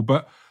simple,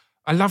 but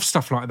I love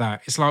stuff like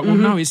that. It's like, well,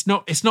 no, it's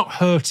not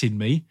hurting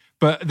me,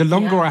 but the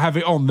longer I have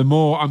it on, the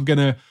more I'm going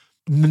to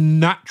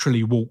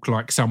naturally walk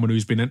like someone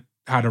who's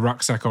had a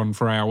rucksack on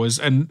for hours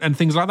and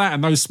things like that,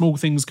 and those small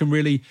things can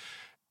really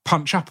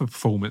punch up a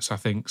performance, I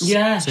think.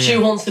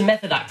 Shoehorn some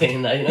method acting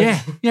in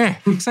there. Yeah,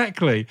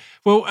 exactly.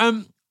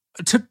 Well,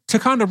 to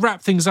kind of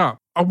wrap things up,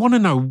 I want to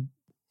know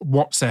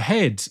what's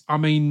ahead. I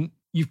mean,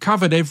 you've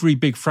covered every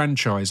big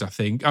franchise, I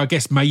think. I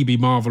guess maybe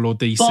Marvel or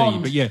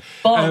DC, but yeah.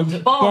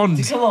 Bond,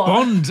 come on.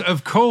 Bond,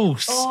 of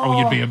course.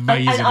 You'd be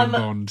amazing in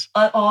Bond.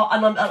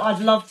 I'd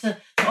love to.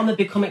 I'm a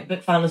big comic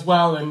book fan as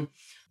well, and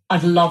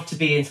I'd love to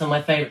be in some of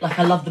my favourite. Like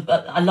I love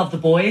the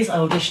Boys. I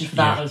auditioned for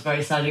that. I was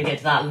very sad I didn't get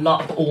to that. I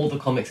loved all the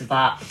comics of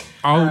that.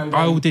 I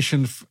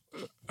auditioned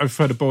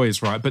for The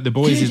Boys, right? But The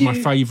Boys is my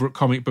favourite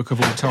comic book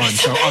of all time.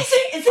 So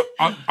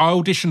I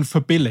auditioned for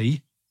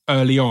Billy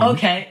early on.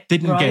 Okay,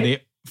 didn't get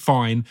it.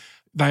 Fine.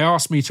 They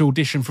asked me to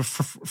audition for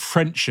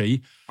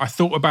Frenchie. I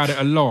thought about it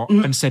a lot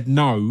and said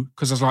no,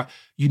 because I was like,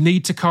 you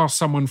need to cast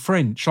someone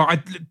French.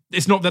 Like,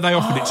 it's not that they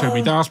offered it to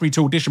me. They asked me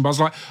to audition, but I was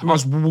like,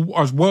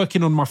 I was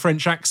working on my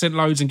French accent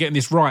loads and getting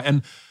this right.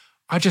 And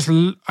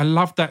I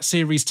loved that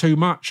series too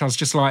much. I was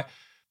just like,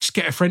 just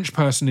get a French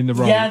person in the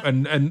role. Yeah.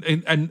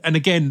 And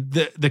again,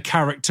 the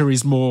character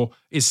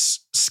is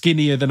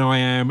skinnier than I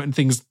am and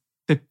things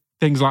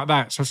like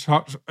that. So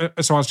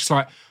I was just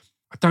like,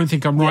 I don't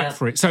think I'm right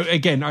for it. So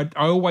again, I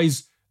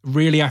always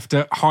really have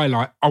to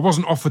highlight, I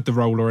wasn't offered the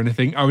role or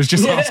anything. I was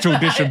just asked to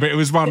audition, but it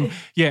was one,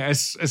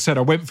 as I said,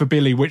 I went for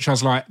Billy, which I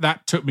was like,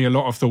 that took me a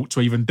lot of thought to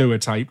even do a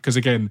tape, because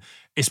again,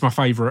 it's my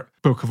favourite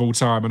book of all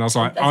time. And I was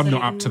like, I'm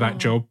not up to that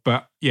job.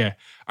 But yeah,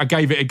 I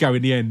gave it a go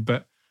in the end.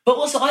 But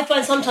also I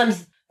find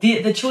sometimes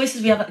the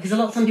choices we have, because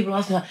some people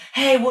ask me like,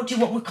 hey, what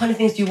kind of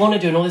things do you want to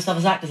do and all this stuff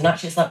as actors? And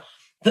actually it's like,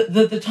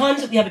 the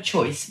times that we have a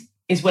choice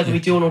is whether we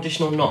do an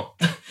audition or not.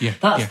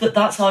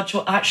 That's our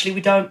choice. Actually,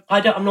 I feel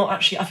like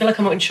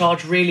I'm not in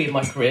charge really of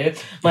my career.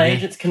 My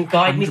agents can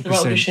guide 100%. Me to the right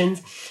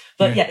auditions.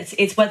 But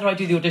it's whether I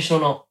do the audition or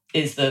not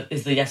is the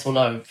yes or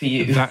no for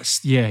you. That's,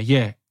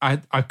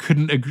 I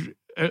couldn't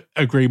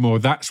agree more.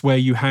 That's where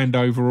you hand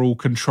over all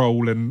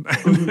control and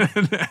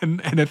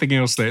anything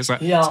else there. It's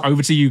like, it's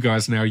over to you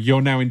guys now.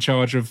 You're now in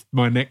charge of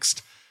my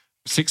next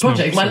 6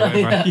 project,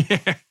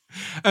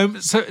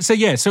 months.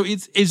 So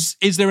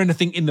is there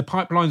anything in the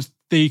pipelines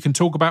that you can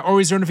talk about, or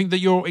is there anything that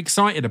you're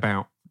excited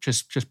about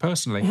just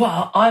personally?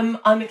 Well,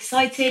 I'm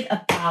excited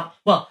about.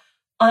 Well,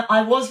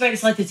 I was very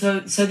excited.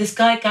 So this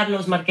guy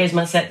Carlos Marquez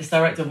Manset, this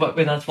director I've worked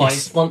with now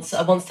twice. Once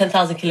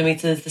 10,000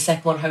 Kilometers, the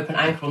second one Hope and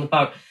Anchor on the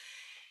Boat.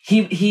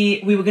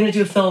 We were going to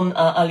do a film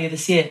earlier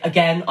this year.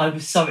 Again, I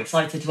was so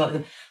excited to work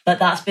with him, but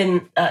that's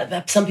been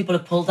some people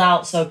have pulled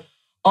out. So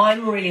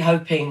I'm really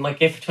hoping my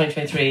gift for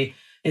 2023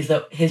 is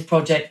that his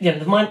project,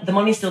 the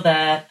money's still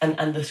there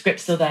and the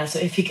script's still there. So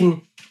if he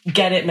can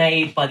get it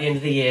made by the end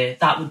of the year,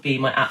 that would be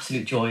my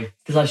absolute joy,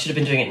 because I should have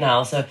been doing it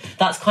now. So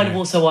that's kind of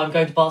also why I'm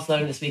going to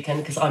Barcelona this weekend,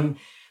 because I'm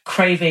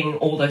craving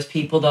all those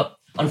people that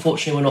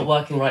unfortunately we're not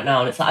working right now.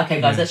 And it's like,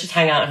 okay, guys, let's just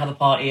hang out and have a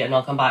party and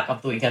I'll come back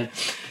after the weekend.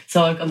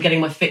 So I'm getting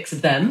my fix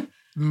of them.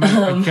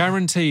 I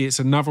guarantee it's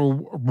another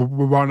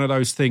one of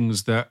those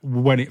things that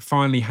when it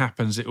finally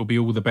happens, it will be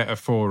all the better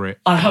for it.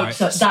 I hope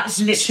so. That's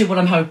literally what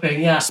I'm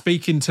hoping, yeah.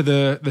 Speaking to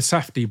the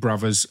Safdie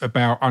brothers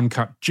about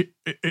Uncut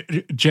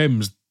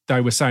Gems,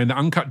 they were saying that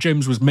Uncut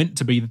Gems was meant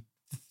to be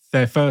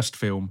their first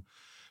film,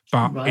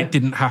 but it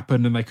didn't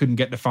happen and they couldn't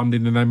get the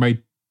funding, and they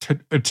made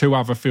two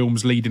other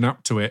films leading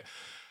up to it.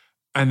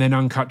 And then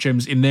Uncut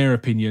Gems, in their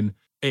opinion,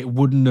 it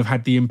wouldn't have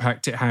had the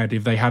impact it had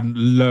if they hadn't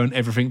learned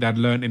everything they'd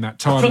learned in that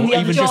time, or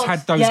even just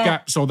had those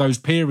gaps or those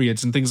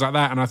periods and things like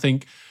that. And I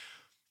think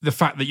the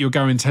fact that you're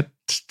going to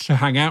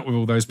hang out with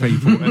all those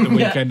people at the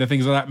weekend and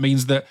things like that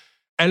means that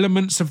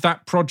elements of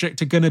that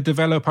project are going to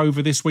develop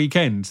over this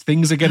weekend.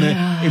 Things are going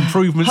to,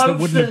 improvements that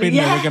wouldn't have been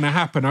there are going to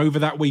happen over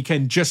that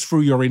weekend just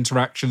through your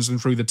interactions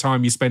and through the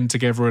time you spend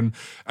together and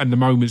the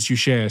moments you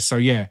share. So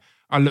yeah,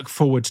 I look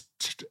forward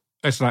to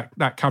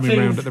that coming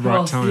around at the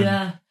right time.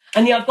 Yeah.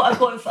 And I've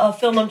got a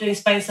film I'm doing in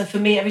Spain. So for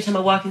me, every time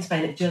I work in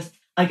Spain,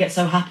 I get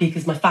so happy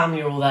because my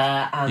family are all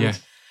there, and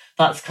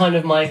that's kind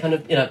of my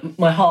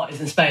my heart is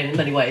in Spain in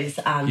many ways.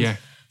 And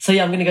so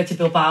I'm going to go to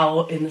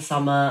Bilbao in the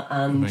summer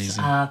and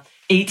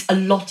eat a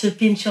lot of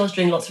pinchos,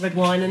 drink lots of red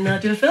wine,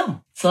 and do a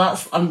film. So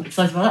I'm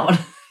excited about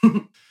that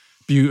one.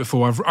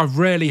 Beautiful. I've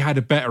rarely had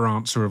a better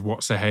answer of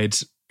what's ahead,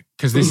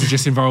 because this has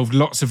just involved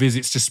lots of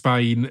visits to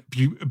Spain,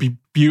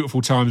 beautiful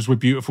times with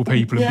beautiful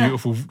people and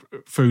beautiful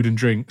food and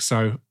drink.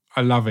 So I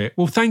love it.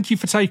 Well, thank you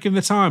for taking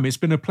the time. It's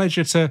been a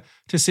pleasure to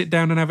sit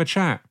down and have a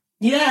chat.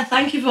 Yeah,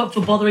 thank you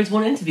for bothering to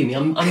want to interview me.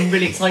 I'm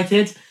really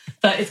excited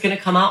that it's going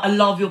to come out. I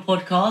love your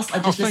podcast. I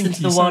just listened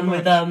to the one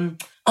with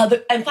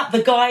in fact,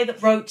 the guy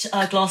that wrote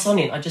Glass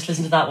Onion. I just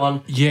listened to that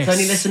one. Yes. For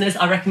any listeners,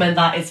 I recommend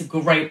that. It's a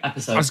great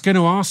episode. I was going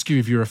to ask you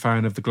if you're a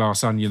fan of the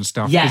Glass Onion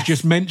stuff. Yes.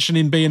 Just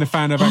mentioning being a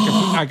fan of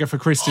Agatha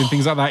Christie and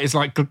things like that is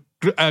like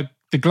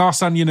the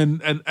Glass Onion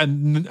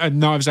and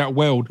Knives Out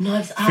world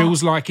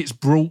feels like it's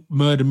brought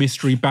murder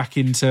mystery back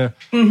into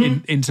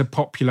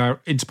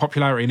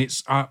popularity, and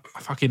it's I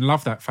fucking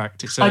love that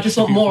fact. I just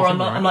want more.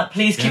 I'm like,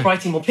 please keep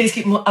writing more. Please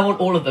keep more. I want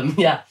all of them.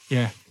 Yeah.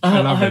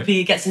 I hope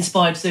he gets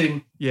inspired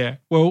soon. Yeah.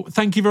 Well,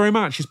 thank you very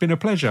much. It's been a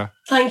pleasure.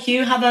 Thank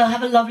you. Have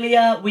a lovely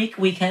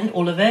weekend,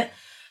 all of it,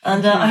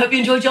 and I hope you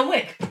enjoy John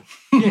Wick.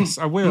 Yes,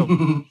 I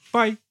will.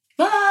 Bye.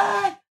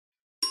 Bye.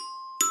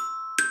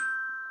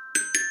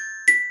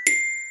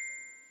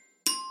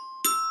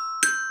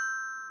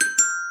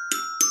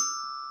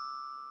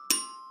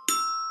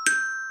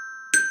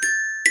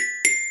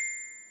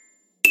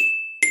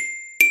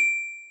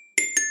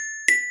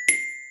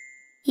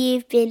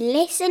 You've been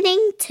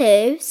listening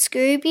to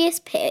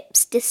Scroobius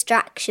Pip's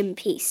Distraction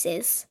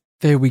Pieces.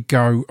 There we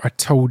go. I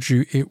told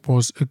you it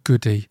was a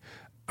goodie.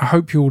 I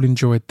hope you all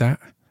enjoyed that.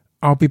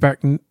 I'll be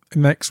back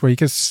next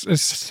week. As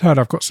said,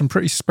 I've got some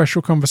pretty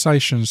special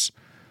conversations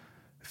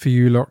for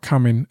you lot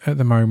coming at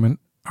the moment.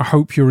 I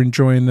hope you're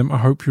enjoying them. I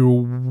hope you're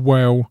all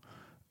well.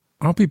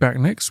 I'll be back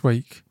next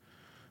week.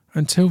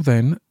 Until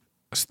then,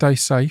 stay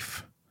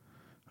safe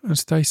and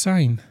stay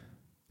sane.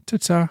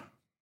 Ta-ta.